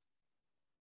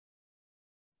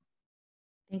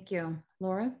 Thank you.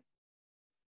 Laura?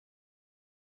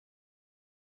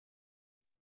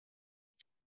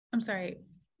 I'm sorry.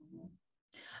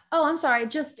 Oh, I'm sorry.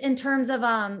 Just in terms of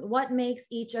what makes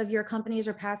each of your companies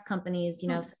or past companies,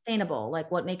 sustainable?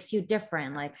 Like what makes you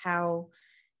different? Like how,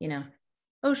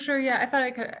 Oh, sure. Yeah.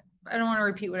 I don't want to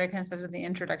repeat what I kind of said in the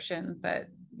introduction, but,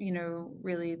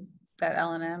 really that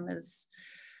L&M is,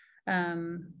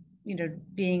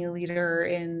 being a leader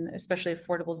in especially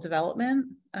affordable development,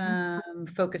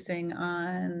 focusing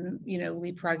on,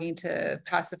 leapfrogging to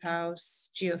passive house,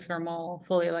 geothermal,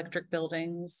 fully electric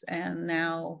buildings, and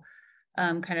now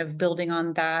kind of building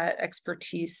on that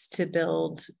expertise to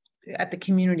build at the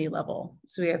community level.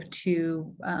 So we have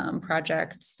two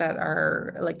projects that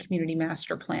are like community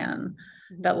master plan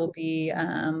that will be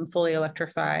fully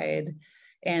electrified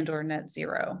and or net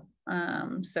zero.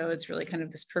 So it's really kind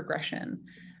of this progression.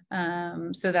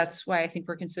 So that's why I think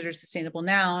we're considered sustainable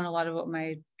now. And a lot of what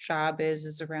my job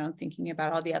is around thinking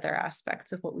about all the other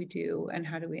aspects of what we do and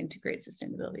how do we integrate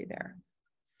sustainability there.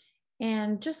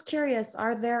 And just curious,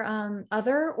 are there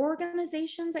other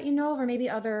organizations that you know of, or maybe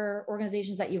other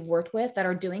organizations that you've worked with that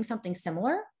are doing something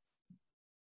similar?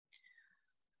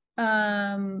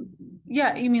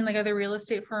 Yeah, you mean like other real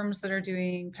estate firms that are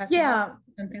doing passive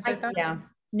and things like that? Yeah,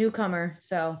 newcomer.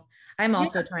 So I'm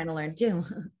also trying to learn too.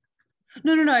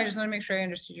 No. I just want to make sure I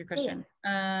understood your question.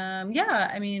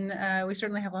 I mean, we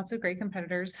certainly have lots of great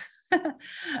competitors, but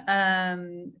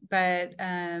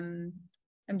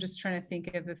I'm just trying to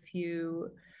think of a few,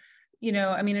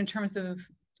 I mean, in terms of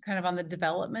kind of on the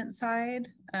development side,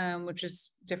 which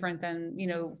is different than,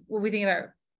 when we think about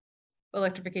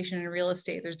electrification in real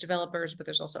estate, there's developers, but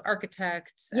there's also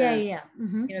architects.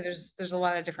 There's a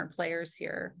lot of different players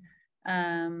here.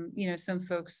 Some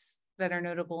folks that are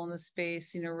notable in the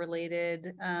space,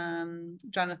 Related.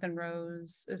 Jonathan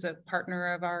Rose is a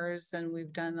partner of ours, and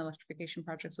we've done electrification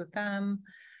projects with them.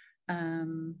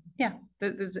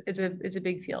 It's a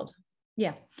big field.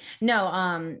 Yeah, no,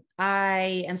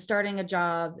 I am starting a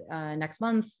job next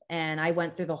month, and I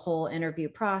went through the whole interview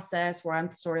process where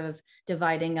I'm sort of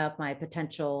dividing up my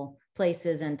potential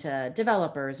places into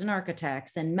developers and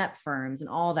architects and MEP firms and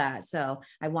all that. So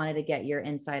I wanted to get your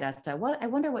insight as to I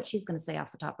wonder what she's going to say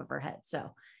off the top of her head.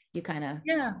 So you kind of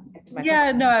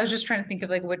no, I was just trying to think of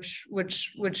like which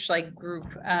like group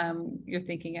you're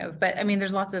thinking of, but I mean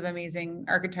there's lots of amazing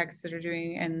architects that are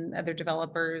doing and other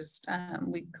developers.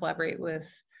 We collaborate with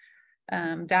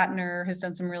Datner has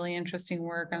done some really interesting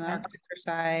work on the architecture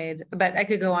side, but I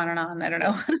could go on and on. I don't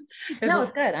know. No,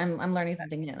 it's good. I'm learning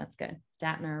something new. That's good.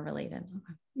 Datner related.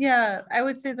 Okay. Yeah, I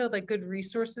would say though, like good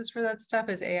resources for that stuff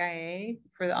is AIA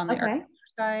on the architecture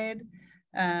side.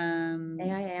 AIA, I'm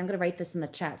going to write this in the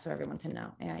chat so everyone can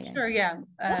know. AIA. Sure, yeah.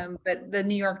 But the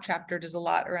New York chapter does a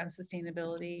lot around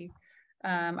sustainability.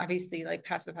 Obviously, like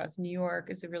Passive House New York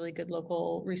is a really good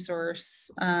local resource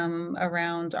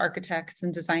around architects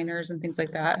and designers and things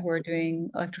like that who are doing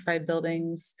electrified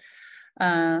buildings.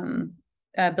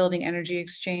 Building Energy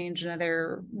Exchange,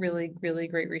 another really, really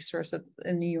great resource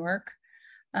in New York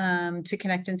to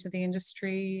connect into the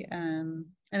industry. And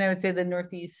I would say the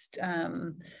Northeast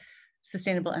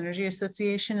Sustainable Energy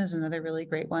Association is another really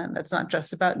great one. That's not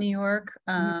just about New York,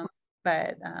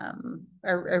 but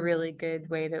a really good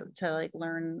way to like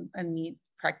learn and meet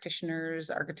practitioners,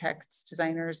 architects,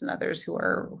 designers, and others who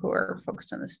are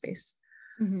focused on this space.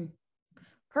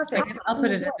 Perfect. I'll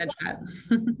put it in the chat.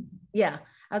 Yeah,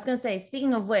 I was going to say,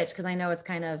 speaking of which, because I know it's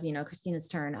kind of, Christina's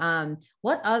turn.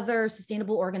 What other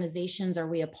sustainable organizations are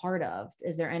we a part of?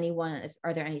 Is there anyone,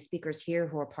 are there any speakers here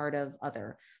who are part of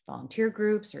other volunteer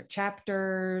groups or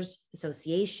chapters,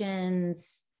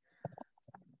 associations?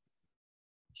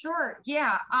 Sure.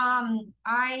 Yeah.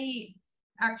 I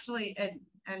actually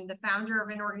am the founder of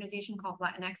an organization called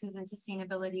Nexus and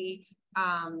Sustainability,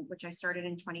 which I started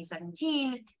in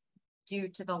 2017 due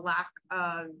to the lack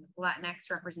of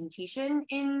Latinx representation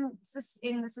in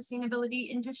the sustainability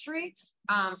industry.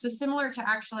 So similar to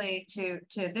actually to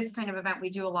this kind of event, we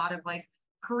do a lot of like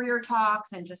career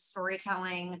talks and just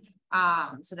storytelling,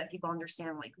 so that people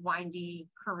understand like windy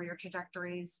career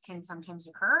trajectories can sometimes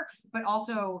occur, but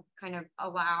also kind of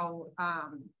allow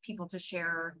people to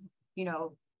share,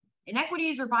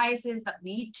 inequities or biases that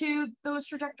lead to those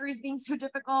trajectories being so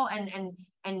difficult, and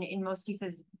in most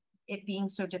cases, it being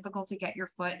so difficult to get your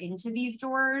foot into these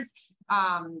doors,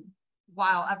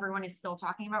 while everyone is still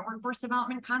talking about workforce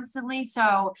development constantly.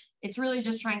 So it's really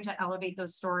just trying to elevate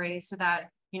those stories so that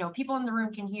people in the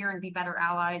room can hear and be better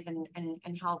allies and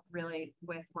help really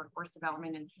with workforce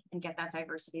development and get that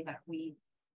diversity that we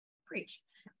preach.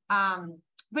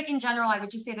 But in general, I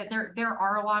would just say that there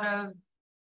are a lot of,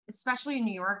 especially in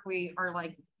New York, we are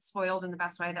like spoiled in the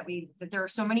best way that there are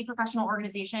so many professional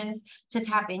organizations to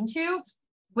tap into,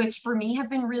 which for me have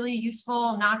been really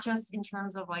useful, not just in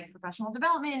terms of like professional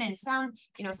development and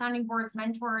sounding boards,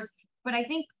 mentors, but I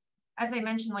think, as I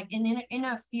mentioned, like in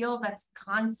a field that's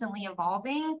constantly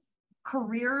evolving,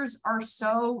 careers are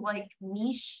so like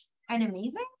niche and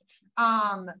amazing.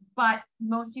 But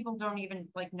most people don't even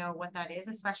like know what that is,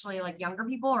 especially like younger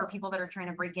people or people that are trying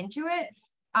to break into it.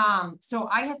 So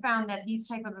I have found that these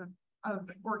type of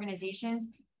organizations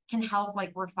can help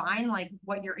like refine like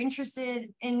what you're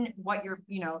interested in, what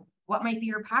what might be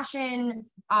your passion,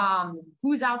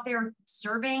 who's out there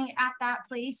serving at that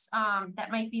place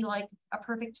that might be like a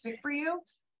perfect fit for you.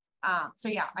 So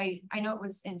yeah, I know it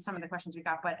was in some of the questions we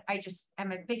got, but I just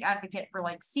am a big advocate for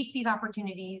like seek these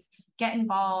opportunities, get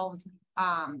involved.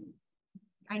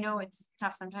 I know it's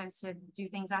tough sometimes to do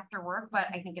things after work, but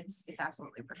I think it's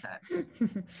absolutely worth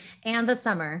it. And the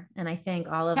summer. And I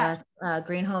think all of us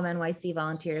Green Home NYC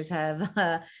volunteers have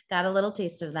got a little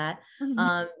taste of that.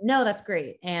 No, that's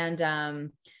great. And,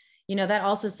 that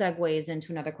also segues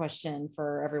into another question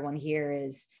for everyone here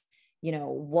is,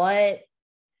 what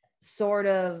sort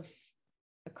of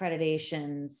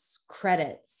accreditations,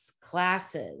 credits,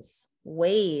 classes,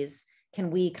 ways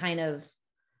can we kind of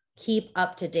keep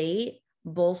up to date,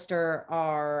 bolster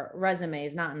our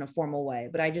resumes, not in a formal way,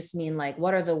 but I just mean like,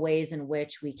 what are the ways in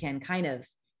which we can kind of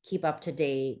keep up to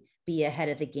date, be ahead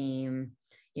of the game?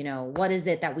 What is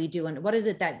it that we do? And what is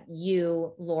it that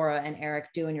you, Laura and Eric,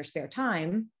 do in your spare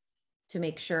time to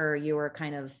make sure you are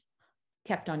kind of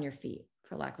kept on your feet,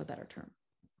 for lack of a better term?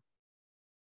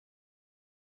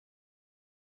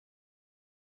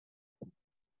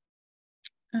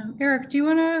 Eric, do you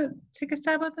want to take a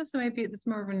stab at this? It's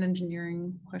more of an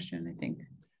engineering question, I think.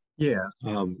 Yeah.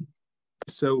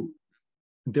 So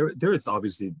there is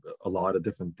obviously a lot of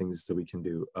different things that we can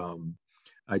do.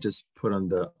 I just put on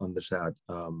the chat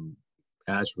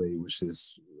ASHRAE, which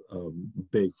is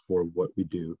big for what we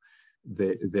do.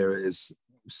 There is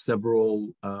several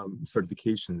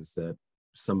certifications that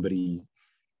somebody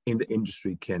in the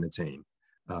industry can attain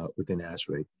within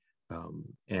ASHRAE,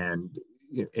 and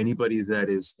anybody that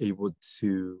is able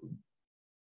to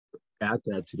add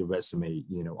that to the resume,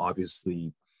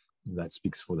 obviously that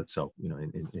speaks for itself,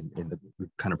 in the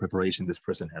kind of preparation this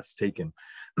person has taken.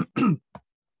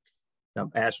 Now,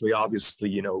 ASHRAE,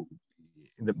 obviously,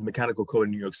 the mechanical code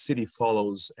in New York City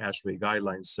follows ASHRAE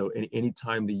guidelines. So any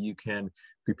time that you can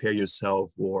prepare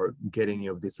yourself or get any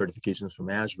of the certifications from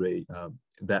ASHRAE,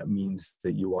 that means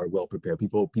that you are well prepared.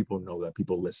 People know that,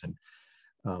 people listen.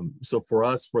 So for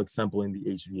us, for example, in the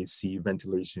HVAC,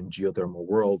 ventilation, geothermal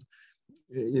world,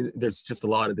 there's just a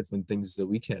lot of different things that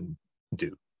we can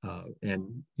do.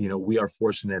 And, we are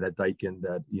fortunate at Daikin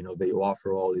that, they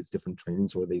offer all these different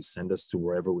trainings, or they send us to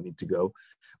wherever we need to go.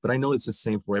 But I know it's the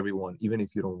same for everyone, even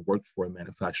if you don't work for a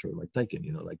manufacturer like Daikin,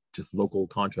 like just local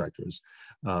contractors.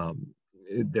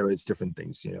 There is different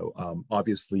things,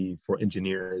 obviously for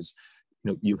engineers,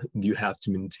 you have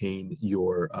to maintain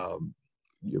your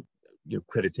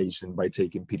accreditation by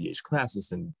taking PDH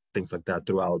classes and things like that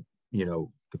throughout,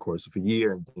 the course of a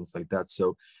year and things like that.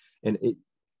 So, and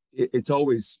it's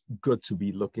always good to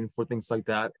be looking for things like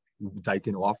that.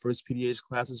 Daikin offers PDH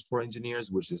classes for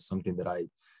engineers, which is something that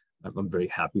I'm very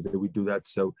happy that we do that.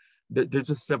 So there's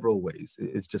just several ways.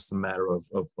 It's just a matter of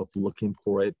looking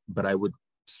for it. But I would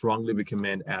strongly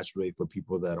recommend ASHRAE for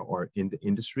people that are in the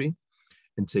industry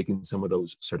and taking some of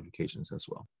those certifications as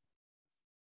well.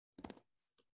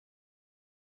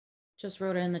 Just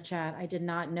wrote it in the chat. I did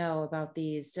not know about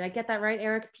these. Did I get that right,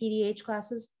 Eric? PDH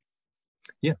classes?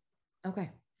 Yeah.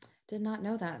 Okay. Did not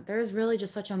know that. There's really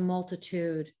just such a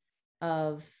multitude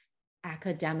of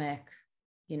academic,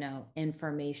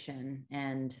 information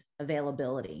and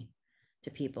availability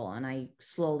to people. And I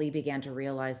slowly began to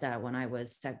realize that when I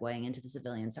was segueing into the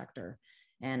civilian sector.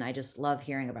 And I just love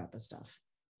hearing about this stuff.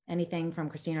 Anything from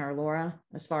Christina or Laura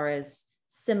as far as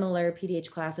similar PDH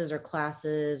classes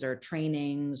or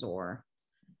trainings or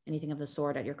anything of the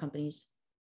sort at your companies?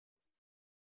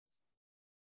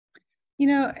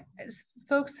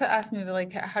 Folks ask me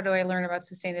like, how do I learn about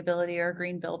sustainability or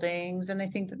green buildings? And I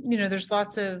think that, there's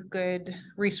lots of good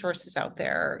resources out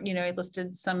there. I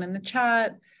listed some in the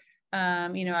chat.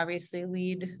 Obviously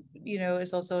LEED,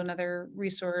 is also another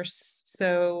resource.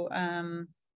 So,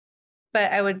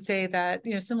 but I would say that,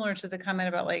 similar to the comment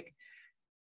about like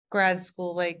grad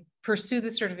school, like pursue the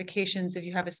certifications if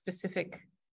you have a specific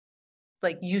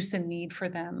like use and need for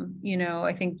them.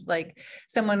 I think like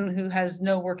someone who has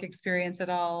no work experience at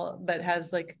all, but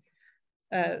has like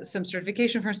some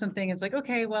certification for something, it's like,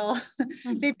 okay, well,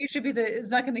 maybe you should be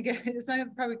it's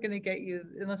not probably going to get you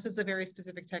unless it's a very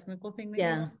specific technical thing.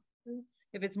 That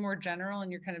if it's more general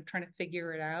and you're kind of trying to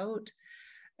figure it out,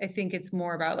 I think it's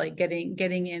more about like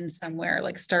getting in somewhere,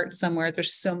 like start somewhere.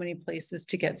 There's so many places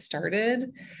to get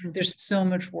started. There's so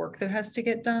much work that has to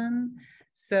get done.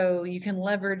 So you can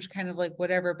leverage kind of like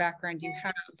whatever background you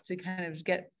have to kind of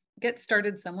get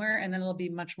started somewhere. And then it'll be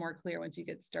much more clear once you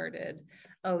get started.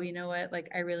 Oh, you know what? Like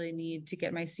I really need to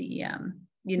get my CEM,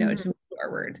 to move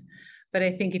forward. But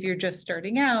I think if you're just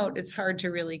starting out, it's hard to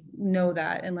really know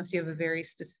that unless you have a very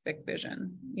specific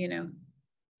vision,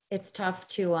 It's tough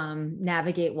to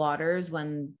navigate waters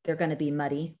when they're going to be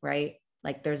muddy, right?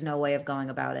 Like there's no way of going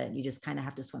about it. You just kind of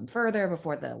have to swim further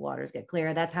before the waters get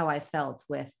clear. That's how I felt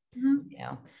with,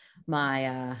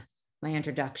 my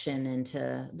introduction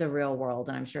into the real world.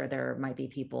 And I'm sure there might be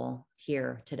people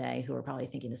here today who are probably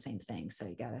thinking the same thing. So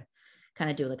you got to kind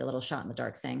of do like a little shot in the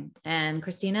dark thing. And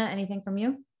Christina, anything from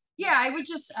you? Yeah,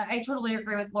 I totally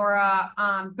agree with Laura.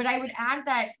 But I would add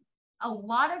that a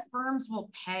lot of firms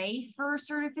will pay for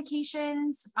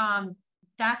certifications. I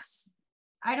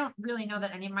don't really know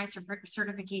that any of my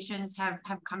certifications have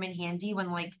come in handy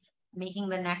when like making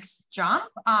the next jump.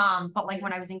 But like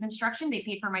when I was in construction, they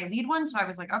paid for my LEED one. So I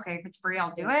was like, okay, if it's free,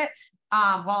 I'll do it.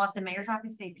 While at the mayor's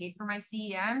office, they paid for my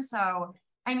CEM. So,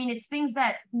 I mean, it's things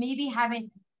that maybe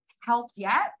haven't helped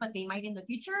yet, but they might in the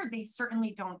future. They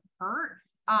certainly don't hurt.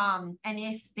 And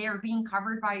if they're being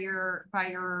covered by your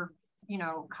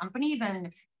company,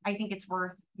 then I think it's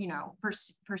worth,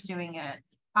 pursuing it.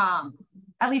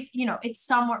 At least, it's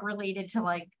somewhat related to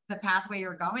like the pathway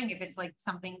you're going. If it's like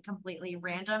something completely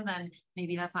random, then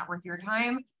maybe that's not worth your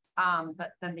time.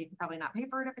 But then they'd probably not pay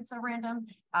for it if it's so random.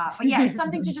 But yeah, it's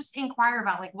something to just inquire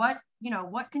about, like what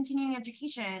continuing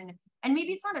education, and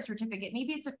maybe it's not a certificate,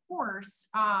 maybe it's a course.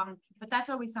 But that's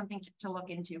always something to look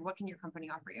into. What can your company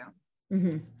offer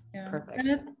you? Yeah. Perfect.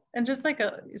 And just like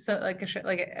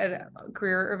at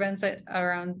career events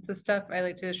around the stuff, I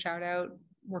like to shout out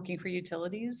working for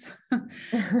utilities,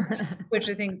 which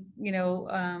I think,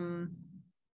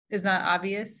 is not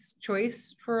obvious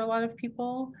choice for a lot of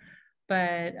people,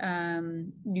 but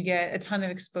you get a ton of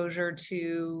exposure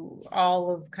to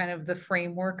all of kind of the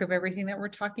framework of everything that we're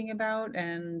talking about.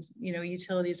 And,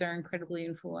 utilities are incredibly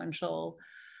influential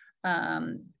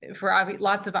for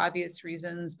lots of obvious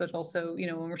reasons, but also, you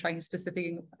know, when we're talking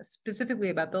specifically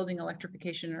about building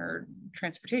electrification or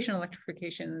transportation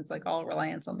electrification, it's like all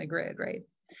reliance on the grid, right?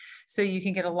 So you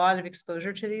can get a lot of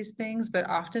exposure to these things, but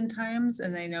oftentimes,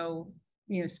 and I know,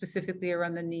 you know, specifically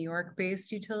around the New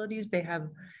York-based utilities, they have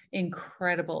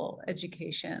incredible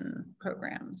education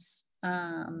programs.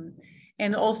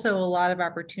 And also a lot of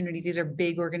opportunity. These are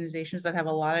big organizations that have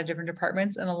a lot of different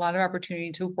departments and a lot of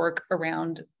opportunity to work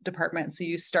around departments. So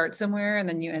you start somewhere and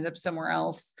then you end up somewhere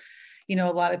else. You know,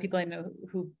 a lot of people I know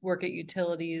who work at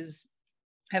utilities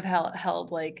have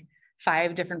held like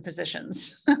 5 different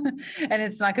positions. And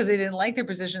it's not because they didn't like their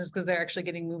positions, because they're actually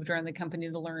getting moved around the company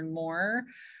to learn more.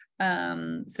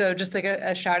 So just like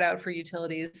a shout out for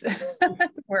utilities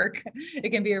work. It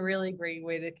can be a really great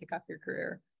way to kick off your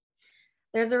career.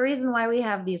 There's a reason why we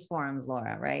have these forums,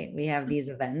 Laura, right? We have these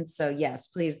events. So yes,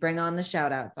 please bring on the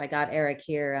shout outs. I got Eric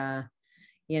here,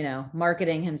 you know,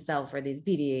 marketing himself for these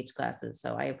PDH classes.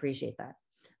 So I appreciate that.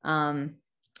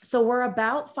 So we're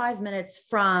about 5 minutes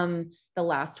from the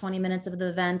last 20 minutes of the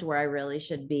event, where I really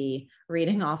should be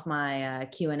reading off my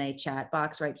Q&A chat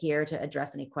box right here to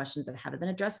address any questions that haven't been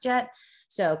addressed yet.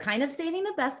 So kind of saving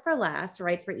the best for last,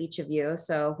 right, for each of you.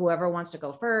 So whoever wants to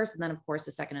go first, and then of course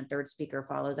the second and third speaker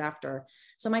follows after.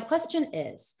 So my question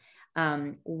is,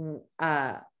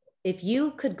 if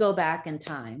you could go back in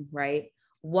time, right,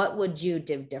 what would you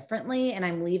do differently? And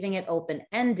I'm leaving it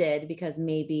open-ended because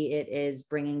maybe it is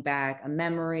bringing back a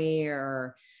memory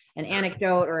or an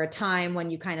anecdote or a time when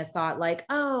you kind of thought like,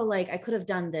 oh, like I could have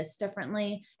done this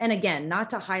differently. And again, not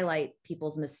to highlight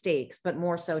people's mistakes, but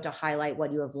more so to highlight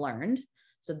what you have learned.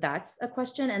 So that's a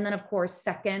question. And then of course,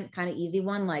 second kind of easy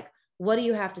one, like, what do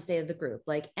you have to say to the group?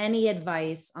 Like any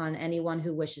advice on anyone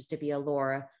who wishes to be a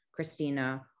Laura,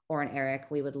 Christina, or an Eric,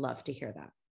 we would love to hear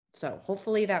that. So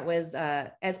hopefully that was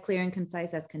as clear and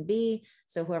concise as can be.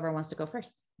 So whoever wants to go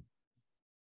first.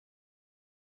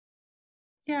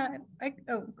 Yeah,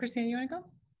 Christina, you want to go?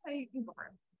 You can go for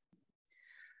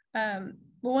it.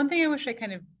 Well, one thing I wish I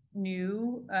kind of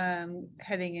knew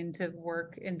heading into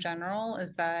work in general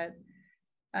is that,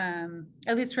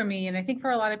 at least for me, and I think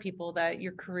for a lot of people, that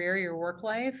your career, your work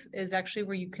life is actually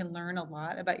where you can learn a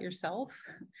lot about yourself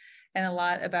and a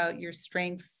lot about your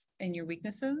strengths and your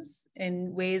weaknesses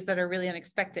in ways that are really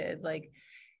unexpected. Like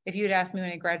if you had asked me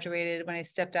when I graduated, when I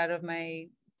stepped out of my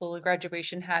little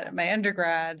graduation hat at my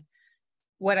undergrad,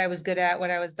 what I was good at,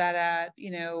 what I was bad at,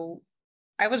 you know,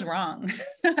 I was wrong.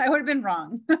 I would have been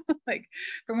wrong, like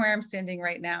from where I'm standing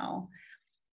right now.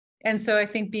 And so I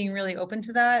think being really open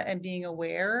to that and being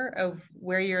aware of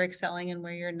where you're excelling and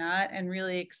where you're not, and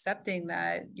really accepting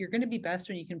that you're going to be best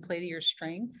when you can play to your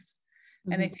strengths.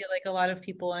 Mm-hmm. And I feel like a lot of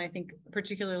people, and I think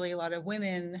particularly a lot of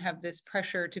women, have this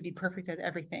pressure to be perfect at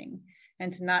everything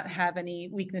and to not have any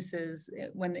weaknesses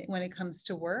when it comes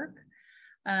to work.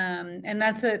 And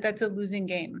that's a losing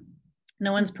game.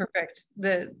 No one's perfect.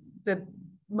 The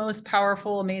most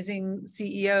powerful, amazing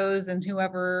CEOs and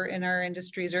whoever in our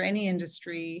industries or any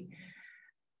industry,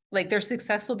 like they're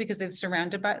successful because they've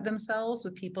surrounded themselves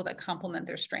with people that complement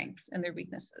their strengths and their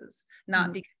weaknesses, not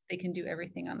mm-hmm. because they can do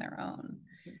everything on their own.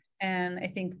 And I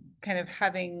think kind of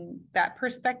having that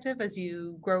perspective as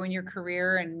you grow in your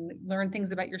career and learn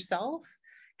things about yourself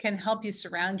can help you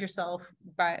surround yourself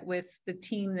with the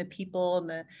team, the people, and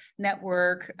the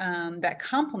network that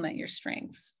complement your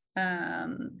strengths,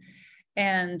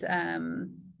 and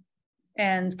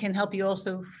can help you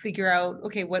also figure out,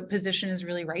 okay, what position is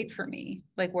really right for me?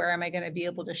 Like, where am I going to be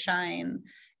able to shine?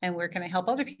 And where can I help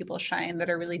other people shine that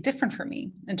are really different from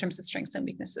me in terms of strengths and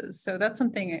weaknesses? So that's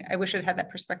something I wish I'd had that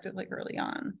perspective like early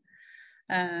on.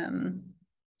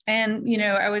 And, you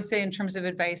know, I would say in terms of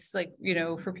advice, like, you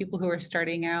know, for people who are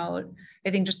starting out,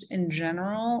 I think just in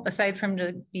general, aside from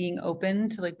being open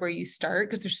to like where you start,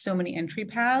 because there's so many entry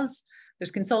paths,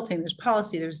 there's consulting, there's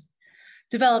policy, there's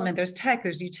development, there's tech,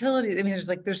 there's utilities. I mean,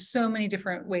 there's so many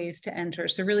different ways to enter.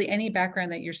 So really any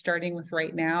background that you're starting with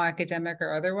right now, academic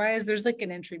or otherwise, there's like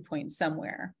an entry point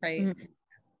somewhere, right? Mm-hmm.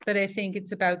 But I think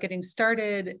it's about getting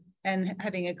started and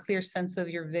having a clear sense of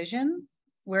your vision.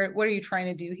 What are you trying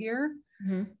to do here?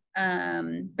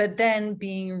 Mm-hmm. But then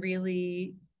being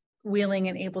really willing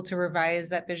and able to revise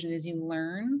that vision as you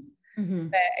learn. Mm-hmm.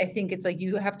 But I think it's like,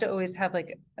 you have to always have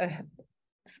like a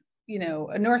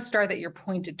North Star that you're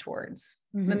pointed towards.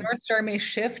 Mm-hmm. The North Star may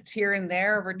shift here and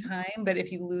there over time, but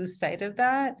if you lose sight of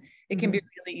that, it can be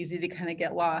really easy to kind of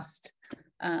get lost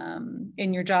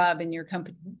in your job, in your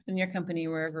company,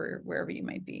 wherever you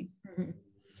might be. Mm-hmm.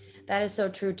 That is so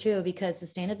true too, because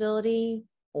sustainability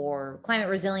or climate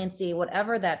resiliency,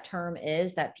 whatever that term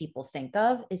is that people think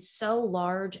of, is so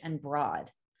large and broad.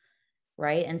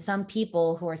 right? And some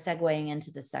people who are segueing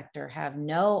into the sector have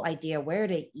no idea where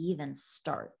to even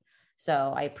start.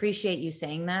 So I appreciate you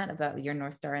saying that about your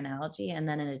North Star analogy. And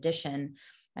then in addition,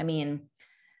 I mean,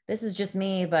 this is just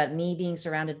me, but me being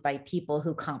surrounded by people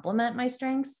who complement my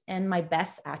strengths and my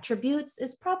best attributes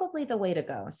is probably the way to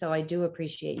go. So I do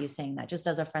appreciate you saying that, just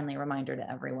as a friendly reminder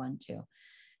to everyone to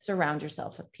surround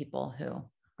yourself with people who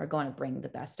are going to bring the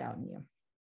best out in you.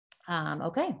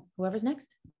 Okay, whoever's next.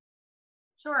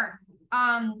 Sure.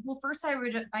 Well, first I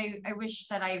wish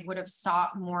that I would have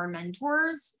sought more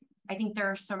mentors. I think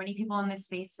there are so many people in this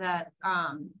space that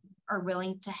are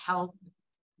willing to help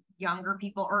younger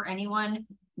people or anyone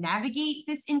navigate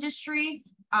this industry.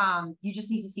 You just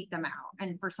need to seek them out.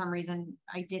 And for some reason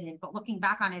I didn't, but looking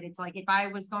back on it, it's like, if I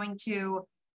was going to,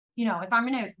 if I'm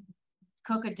going to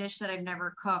cook a dish that I've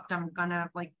never cooked, I'm gonna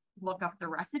like look up the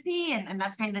recipe, and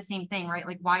that's kind of the same thing, right?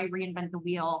 Like, why reinvent the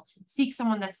wheel? Seek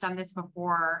someone that's done this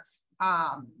before,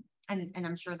 and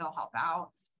I'm sure they'll help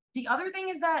out. The other thing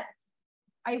is that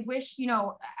I wish,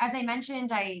 as I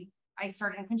mentioned, I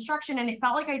started in construction, and it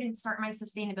felt like I didn't start my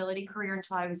sustainability career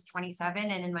until I was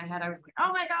 27. And in my head, I was like,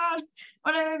 oh my God,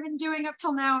 what have I been doing up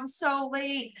till now? I'm so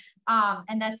late.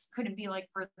 And that's couldn't be like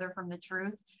further from the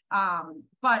truth.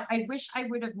 But I wish I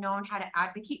would have known how to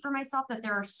advocate for myself, that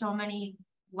there are so many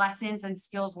lessons and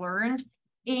skills learned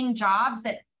in jobs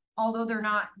that, although they're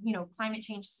not, climate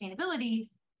change sustainability,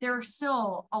 there are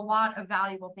still a lot of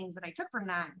valuable things that I took from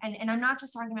that. And I'm not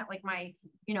just talking about like my,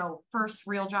 first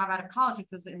real job out of college, which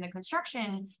was in the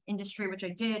construction industry, which I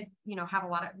did,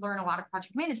 learn a lot of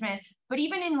project management, but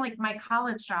even in like my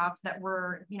college jobs that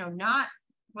were, not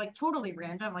like totally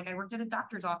random. Like I worked at a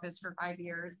doctor's office for 5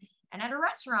 years and at a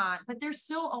restaurant, but there's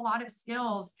still a lot of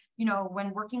skills,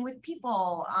 when working with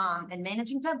people, and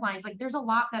managing deadlines. Like there's a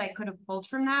lot that I could have pulled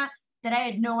from that I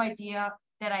had no idea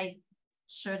that I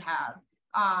should have.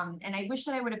 And I wish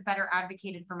that I would have better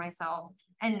advocated for myself.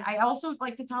 And I also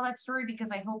like to tell that story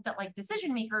because I hope that like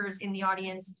decision makers in the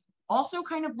audience also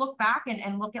kind of look back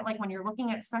and look at, like, when you're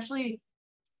looking at, especially,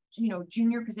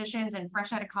 junior positions and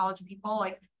fresh out of college people,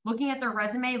 like looking at their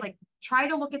resume, like try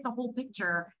to look at the whole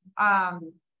picture.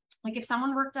 Like if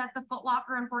someone worked at the Foot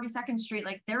Locker on 42nd Street,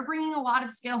 like they're bringing a lot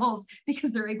of skills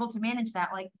because they're able to manage that.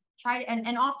 Like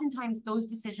and oftentimes those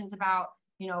decisions about,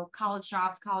 college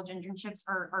jobs, college internships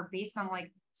are based on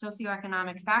like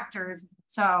socioeconomic factors.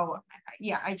 So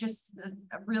yeah, I just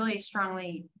really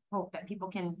strongly hope that people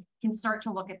can start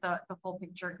to look at the full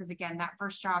picture. Because again, that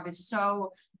first job is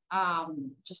so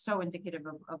just so indicative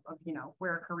of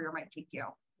where a career might take you.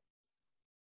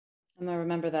 I'm gonna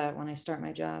remember that when I start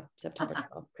my job, September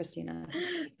 12th, Christina.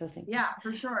 So thank you. Yeah,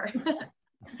 for sure.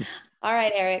 All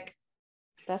right, Eric,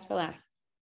 best for last.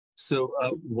 So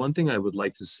one thing I would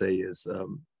like to say is,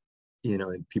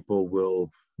 and people will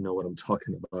know what I'm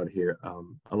talking about here.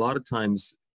 A lot of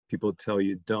times people tell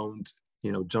you don't,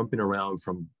 jumping around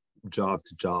from job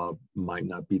to job might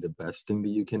not be the best thing that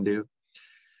you can do.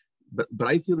 But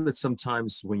I feel that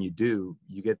sometimes when you do,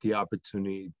 you get the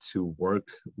opportunity to work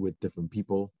with different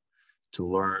people, to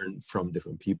learn from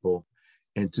different people,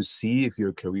 and to see if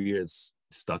your career is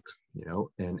stuck,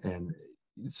 and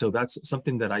so that's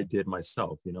something that I did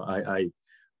myself.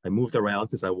 I moved around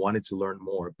because I wanted to learn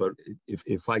more, but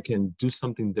if I can do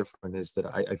something different, is that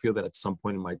I feel that at some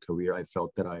point in my career, I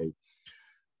felt that I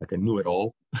knew it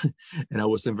all, and I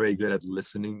wasn't very good at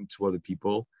listening to other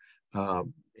people.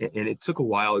 And it took a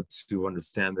while to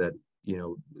understand that,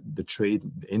 the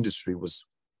industry was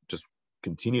just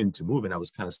continuing to move, and I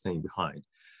was kind of staying behind.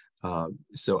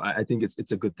 So I think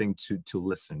it's a good thing to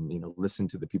listen, listen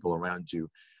to the people around you.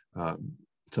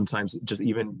 Sometimes just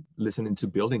even listening to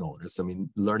building owners. I mean,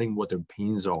 learning what their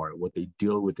pains are, what they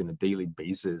deal with on a daily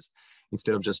basis,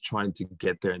 instead of just trying to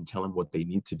get there and tell them what they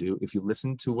need to do. If you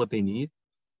listen to what they need,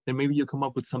 then maybe you come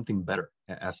up with something better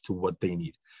as to what they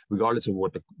need, regardless of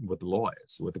what the law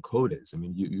is, what the code is. I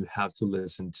mean, you have to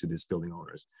listen to these building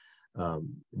owners.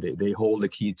 They hold the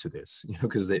key to this,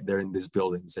 because they're in these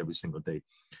buildings every single day.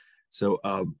 So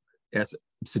as a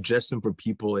suggestion for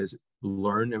people is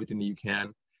learn everything that you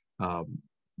can.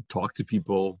 Talk to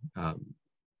people.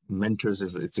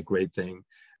 Mentors it's a great thing.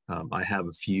 I have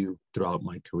a few throughout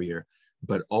my career,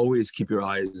 but always keep your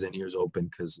eyes and ears open,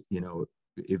 because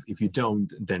if you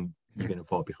don't, then you're going to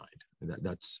fall behind.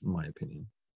 That's my opinion.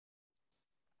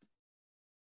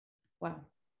 Wow,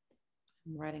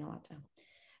 I'm writing a lot down.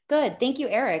 Good, thank you,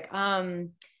 Eric.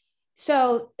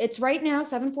 So it's right now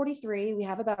 7:43. We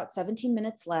have about 17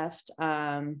 minutes left.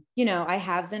 I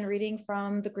have been reading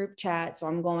from the group chat, so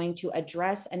I'm going to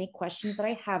address any questions that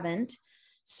I haven't.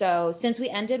 So since we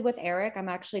ended with Eric, I'm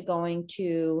actually going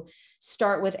to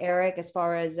start with Eric as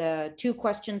far as 2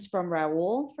 questions from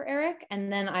Raul for Eric.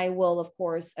 And then I will, of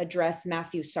course, address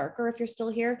Matthew Sarker. If you're still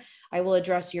here, I will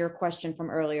address your question from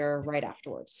earlier right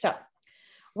afterwards. So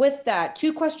with that,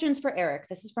 2 questions for Eric.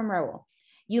 This is from Raul.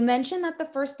 You mentioned that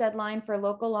the first deadline for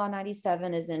Local Law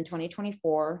 97 is in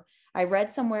 2024. I read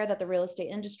somewhere that the real estate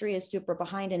industry is super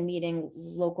behind in meeting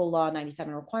Local Law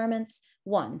 97 requirements.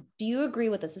 1, do you agree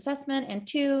with this assessment? And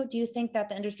 2, do you think that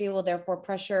the industry will therefore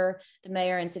pressure the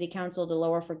mayor and city council to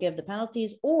lower, forgive the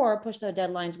penalties or push the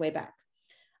deadlines way back?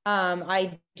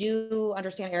 I do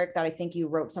understand, Eric, that I think you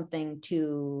wrote something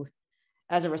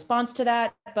as a response to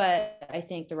that, but I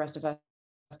think the rest of us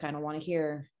kind of want to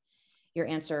hear your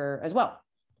answer as well.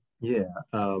 Yeah.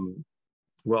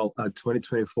 Well,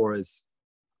 2024 is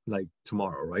like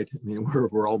tomorrow, right? I mean,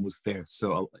 we're almost there.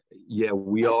 So yeah,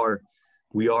 we are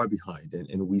behind,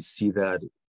 and we see that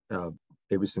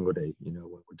every single day. You know,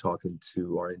 when we're talking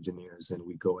to our engineers and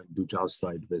we go and do job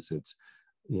site visits,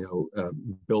 you know,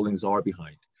 buildings are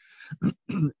behind.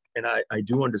 And I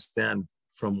do understand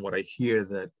from what I hear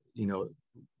that, you know,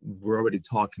 we're already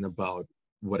talking about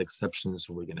what exceptions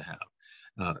we're going to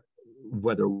have.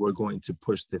 Whether we're going to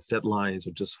push these deadlines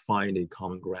or just find a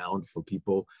common ground for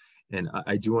people. And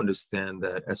I do understand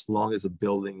that as long as a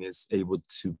building is able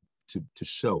to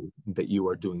show that you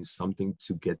are doing something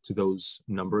to get to those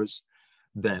numbers,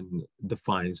 then the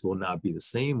fines will not be the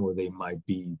same, or they might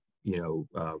be, you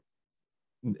know,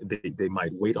 they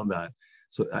might wait on that.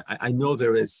 So I know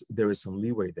there is some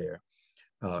leeway there,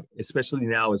 especially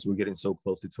now as we're getting so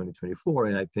close to 2024.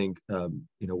 And I think,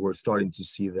 you know, we're starting to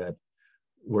see that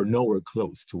we're nowhere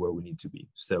close to where we need to be.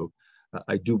 So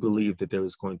I do believe that there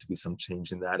is going to be some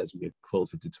change in that as we get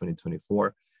closer to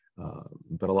 2024.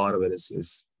 But a lot of it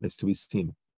is to be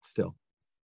seen still.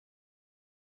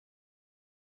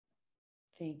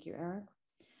 Thank you, Eric.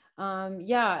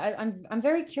 Yeah, I'm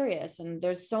very curious, and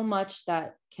there's so much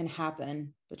that can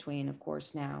happen between, of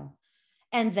course, now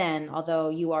and then, although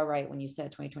you are right when you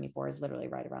said 2024 is literally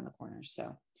right around the corner.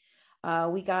 So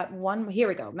we got one, here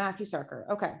we go, Matthew Sarker.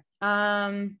 Okay.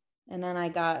 And then I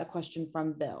got a question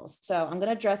from Bill. So I'm going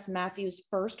to address Matthew's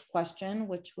first question,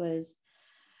 which was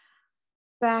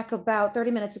back about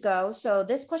 30 minutes ago. So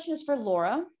this question is for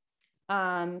Laura.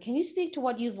 Can you speak to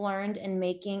what you've learned in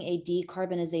making a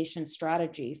decarbonization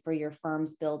strategy for your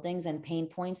firm's buildings and pain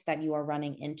points that you are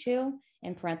running into?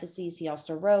 In parentheses, he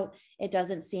also wrote, it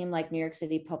doesn't seem like New York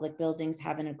City public buildings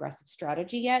have an aggressive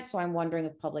strategy yet. So I'm wondering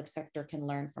if public sector can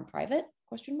learn from private, ?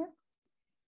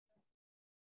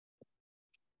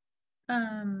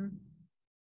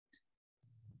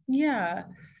 Yeah.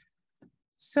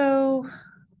 So,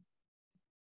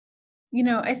 you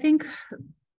know, I think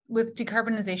with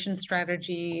decarbonization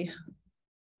strategy,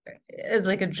 as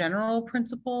like a general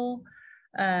principle,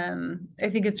 I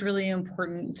think it's really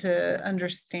important to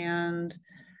understand,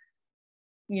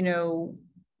 you know,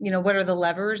 what are the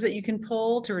levers that you can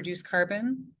pull to reduce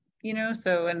carbon, you know?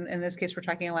 So in this case, we're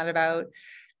talking a lot about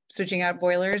switching out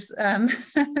boilers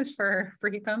for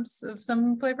heat pumps of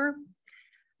some flavor.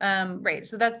 Right,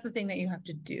 so that's the thing that you have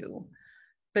to do.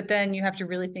 But then you have to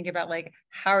really think about, like,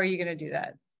 how are you going to do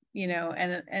that? You know,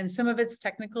 and some of it's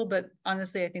technical, but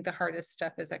honestly, I think the hardest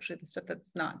stuff is actually the stuff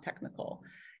that's not technical.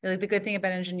 Like, the good thing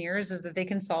about engineers is that they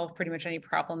can solve pretty much any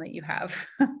problem that you have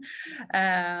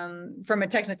from a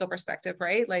technical perspective,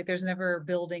 right? Like, there's never a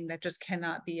building that just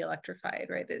cannot be electrified,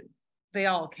 right? They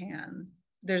all can.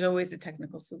 There's always a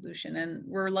technical solution, and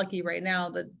we're lucky right now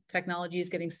that technology is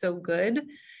getting so good,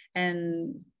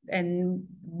 and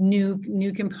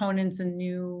new components and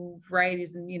new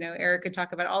varieties. And, you know, Eric could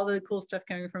talk about all the cool stuff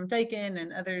coming from Daikin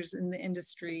and others in the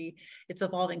industry. It's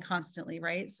evolving constantly,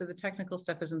 right? So the technical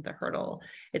stuff isn't the hurdle.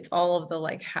 It's all of the,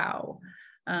 like, how,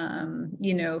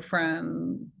 you know,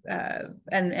 from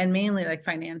and mainly like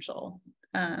financial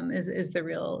is the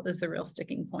real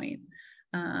sticking point.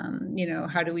 You know,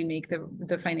 how do we make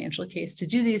the financial case to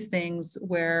do these things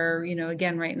where, you know,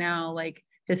 again, right now, like,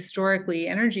 historically,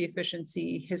 energy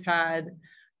efficiency has had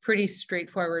pretty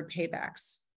straightforward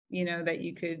paybacks, you know, that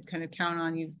you could kind of count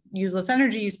on. You use less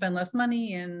energy, you spend less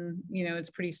money, and, you know, it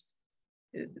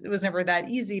was never that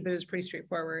easy, but it was pretty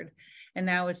straightforward. And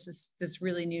now it's this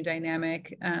really new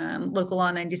dynamic, local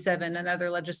law 97 and other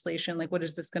legislation. Like, what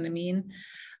is this going to mean?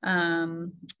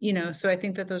 You know, so I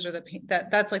think that those are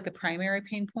that's like the primary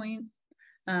pain point.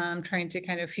 Trying to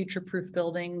kind of future-proof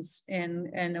buildings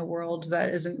in a world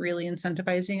that isn't really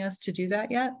incentivizing us to do that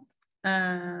yet,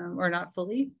 or not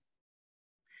fully.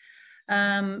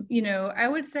 You know, I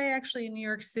would say actually in New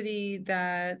York City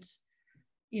that,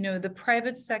 you know, the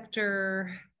private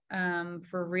sector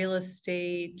for real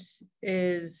estate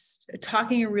is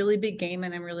talking a really big game,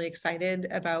 and I'm really excited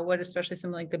about what especially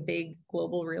some like the big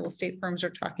global real estate firms are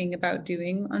talking about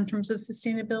doing in terms of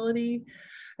sustainability.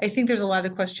 I think there's a lot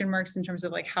of question marks in terms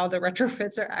of like how the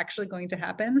retrofits are actually going to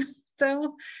happen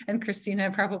though. And Christina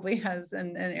probably has,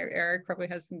 and Eric probably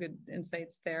has some good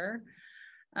insights there.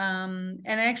 And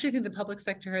I actually think the public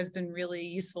sector has been really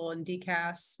useful, in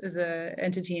DCAS as an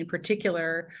entity in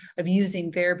particular, of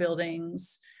using their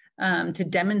buildings to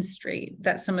demonstrate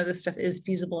that some of this stuff is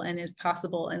feasible and is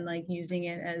possible, and like using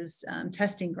it as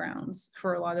testing grounds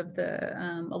for a lot of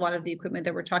the equipment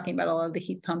that we're talking about, a lot of the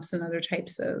heat pumps and other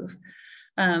types of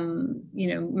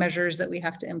measures that we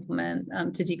have to implement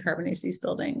to decarbonize these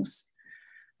buildings.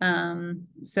 But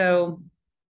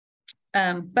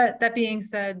that being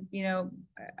said,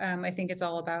 I think it's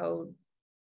all about,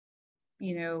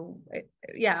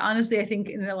 honestly, I think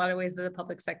in a lot of ways that the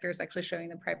public sector is actually showing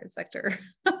the private sector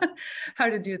how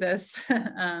to do this.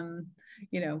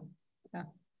 Yeah.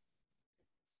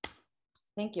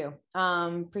 Thank you.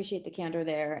 Appreciate the candor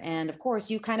there. And of course,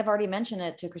 you kind of already mentioned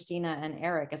it to Christina and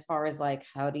Eric as far as like,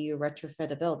 how do you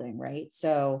retrofit a building, right?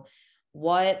 So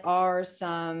what are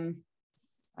some,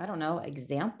 I don't know,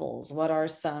 examples? What are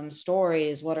some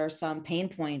stories? What are some pain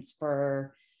points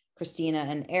for Christina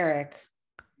and Eric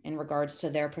in regards to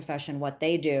their profession, what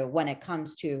they do when it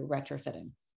comes to retrofitting?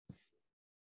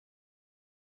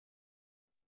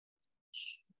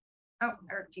 Oh,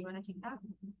 Eric, do you want to take that?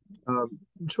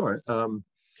 Sure.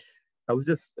 I was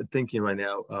just thinking right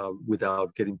now,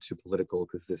 without getting too political,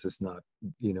 because this is not,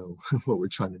 what we're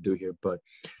trying to do here, but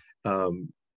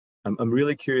I'm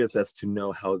really curious as to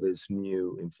know how this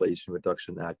new Inflation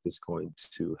Reduction Act is going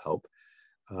to help.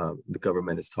 The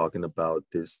government is talking about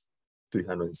this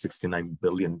 $369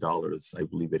 billion, I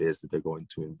believe it is, that they're going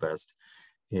to invest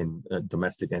in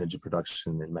domestic energy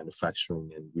production and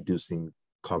manufacturing and reducing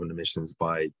carbon emissions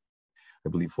by, I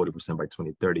believe, 40% by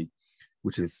 2030,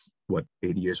 which is what,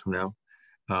 80 years from now.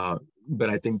 But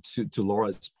I think to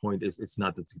Laura's point, it's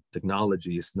not the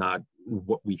technology, it's not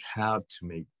what we have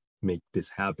to make this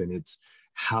happen, it's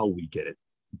how we get it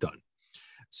done.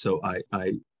 So I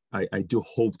do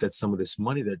hope that some of this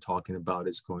money they're talking about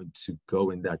is going to go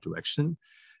in that direction,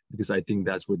 because I think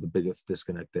that's where the biggest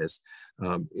disconnect is.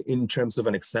 In terms of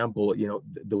an example,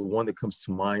 the one that comes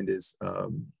to mind is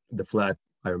the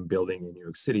Flatiron building in New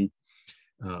York City.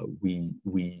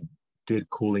 We did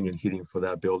cooling and heating for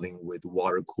that building with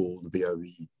water-cooled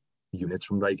VRV units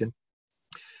from Daikin.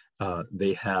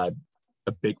 They had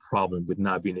a big problem with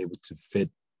not being able to fit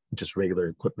just regular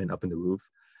equipment up in the roof.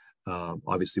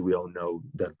 Obviously, we all know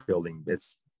that building,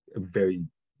 it's a very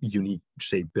unique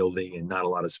shaped building and not a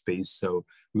lot of space. So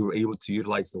we were able to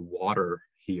utilize the water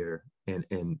here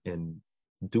and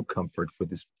do comfort for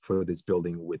this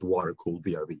building with water-cooled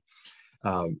VRV.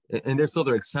 And there's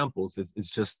other examples. It's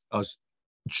just us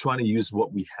trying to use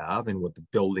what we have and what the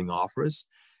building offers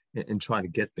and trying to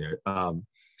get there.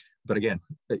 But again,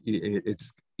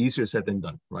 it's easier said than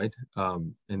done, right?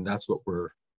 And that's what we're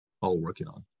all working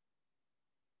on.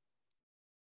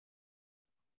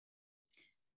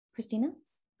 Christina?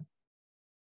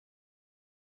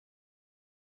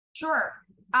 Sure.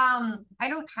 I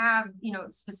don't have,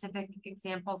 specific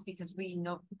examples because we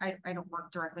know I don't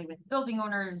work directly with building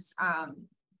owners.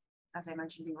 As I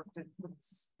mentioned, we work with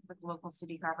local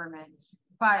city government,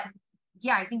 but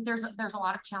yeah, I think there's a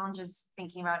lot of challenges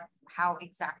thinking about how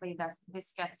exactly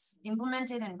this gets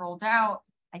implemented and rolled out.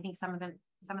 I think some of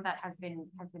that has been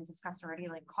discussed already,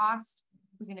 like cost,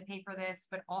 who's going to pay for this,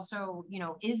 but also,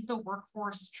 is the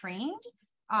workforce trained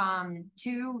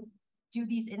to do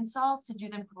these installs, to do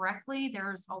them correctly?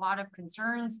 There's a lot of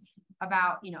concerns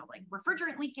about, like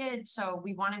refrigerant leakage. So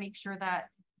we want to make sure that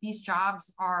these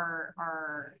jobs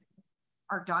are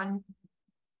done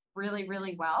really,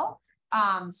 really well.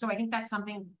 So I think that's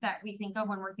something that we think of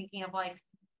when we're thinking of like,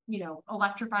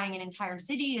 electrifying an entire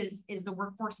city. Is the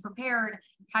workforce prepared?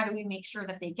 How do we make sure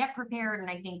that they get prepared? And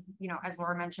I think, as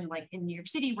Laura mentioned, like in New York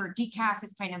City where DCAS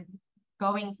is kind of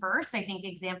going first, I think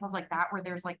examples like that where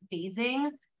there's like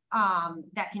phasing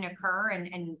that can occur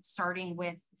and starting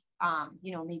with,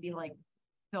 maybe like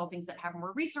buildings that have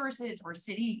more resources or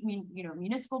city,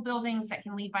 municipal buildings that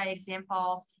can lead by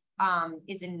example,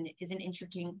 is an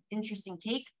interesting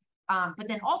take. But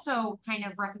then also kind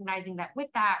of recognizing that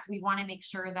with that, we want to make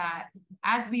sure that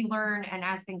as we learn and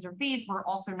as things are phased, we're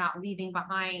also not leaving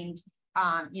behind,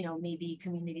 maybe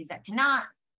communities that cannot,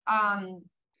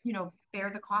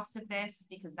 bear the cost of this,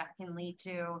 because that can lead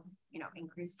to,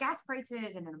 increased gas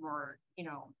prices and a more,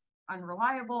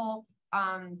 unreliable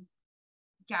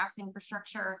gas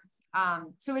infrastructure.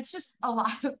 So it's just a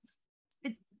lot of,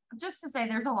 just to say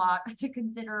there's a lot to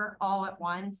consider all at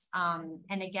once.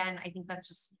 And again, I think that's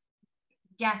just,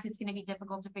 yes, it's going to be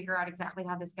difficult to figure out exactly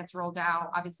how this gets rolled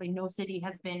out. Obviously, no city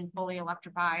has been fully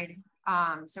electrified.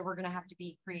 So we're going to have to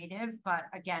be creative. But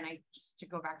again, just to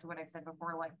go back to what I said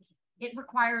before, like it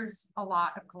requires a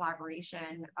lot of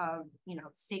collaboration of,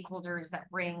 stakeholders that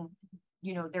bring,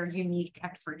 their unique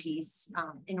expertise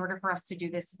in order for us to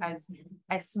do this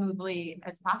as smoothly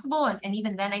as possible. And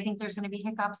even then, I think there's going to be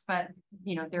hiccups, but,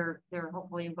 they're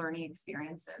hopefully learning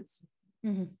experiences.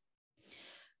 Mm-hmm.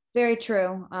 Very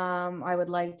true. I would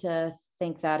like to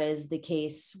think that is the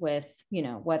case with,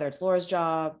 whether it's Laura's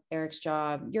job, Eric's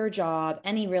job, your job,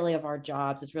 any really of our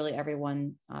jobs. It's really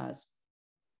everyone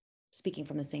speaking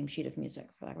from the same sheet of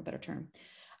music, for lack of a better term.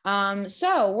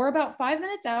 So we're about 5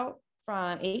 minutes out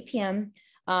from 8 p.m.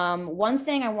 One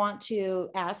thing I want to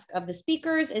ask of the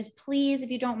speakers is please,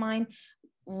 if you don't mind,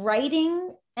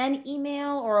 writing an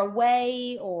email or a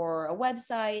way or a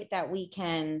website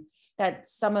that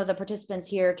some of the participants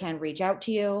here can reach out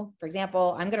to you. For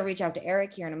example, I'm going to reach out to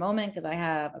Eric here in a moment because I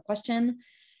have a question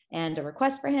and a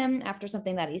request for him after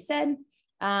something that he said.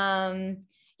 And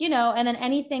then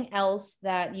anything else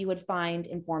that you would find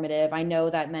informative. I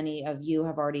know that many of you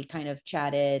have already kind of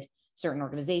chatted certain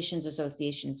organizations,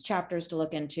 associations, chapters to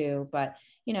look into, but,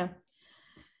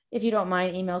 if you don't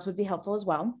mind, emails would be helpful as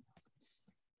well.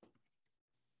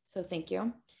 So thank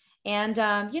you. And,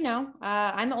 I'm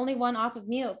the only one off of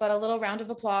mute, but a little round of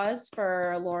applause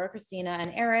for Laura, Christina,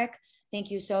 and Eric.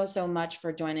 Thank you so, so much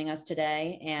for joining us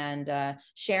today and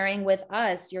sharing with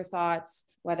us your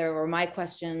thoughts, whether it were my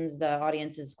questions, the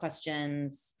audience's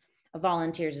questions,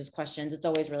 volunteers' questions. It's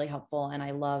always really helpful. And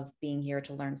I love being here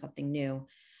to learn something new,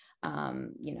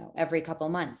 every couple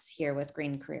months here with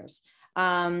Green Careers.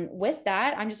 With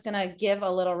that, I'm just going to give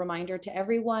a little reminder to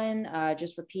everyone,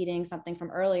 just repeating something from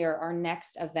earlier. Our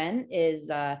next event is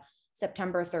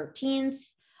September 13th,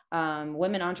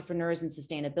 Women Entrepreneurs and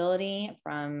Sustainability,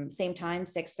 from same time,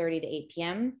 6:30 to 8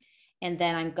 p.m. And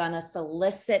then I'm going to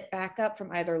solicit backup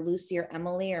from either Lucy or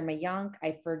Emily or Mayank.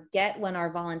 I forget when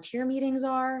our volunteer meetings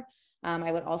are.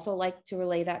 I would also like to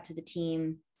relay that to the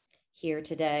team here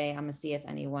today. I'm going to see if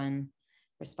anyone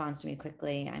responds to me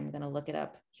quickly. I'm going to look it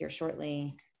up here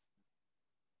shortly.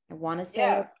 I want to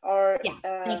say,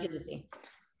 thank you, Lucy.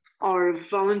 Our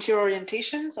volunteer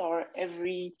orientations are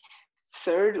every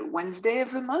third Wednesday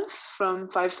of the month from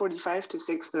 5:45 to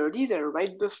 6:30. They're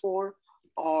right before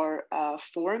our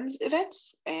forums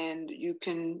events, and you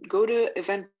can go to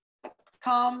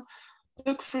event.com,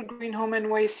 look for Green Home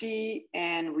NYC,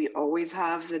 and we always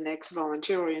have the next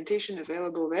volunteer orientation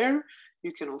available there.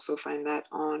 You can also find that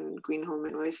on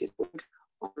greenhomeny.org.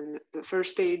 On the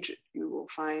first page, you will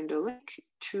find a link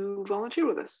to volunteer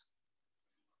with us.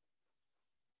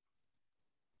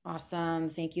 Awesome.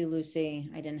 Thank you, Lucy.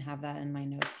 I didn't have that in my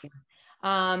notes here.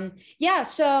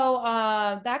 So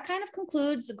that kind of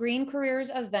concludes the Green Careers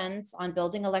events on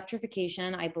building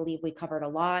electrification. I believe we covered a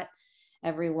lot.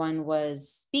 Everyone was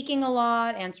speaking a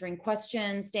lot, answering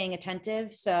questions, staying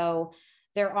attentive. So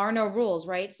there are no rules,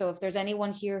 right? So if there's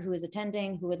anyone here who is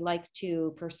attending who would like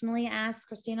to personally ask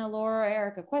Christina, Laura, or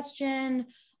Eric a question,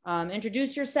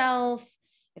 introduce yourself.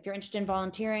 If you're interested in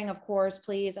volunteering, of course,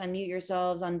 please unmute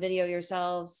yourselves, unvideo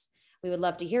yourselves. We would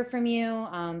love to hear from you.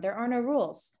 There are no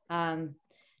rules.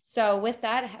 So with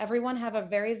that, everyone have a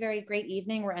very, very great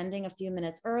evening. We're ending a few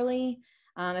minutes early.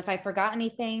 If I forgot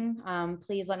anything,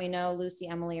 please let me know, Lucy,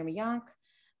 Emily, or Mayank.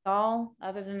 All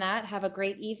other than that, have a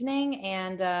great evening.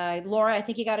 And Laura, I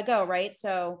think you got to go, right?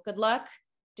 So good luck,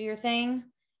 do your thing,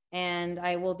 and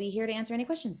I will be here to answer any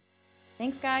questions.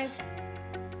 Thanks, guys.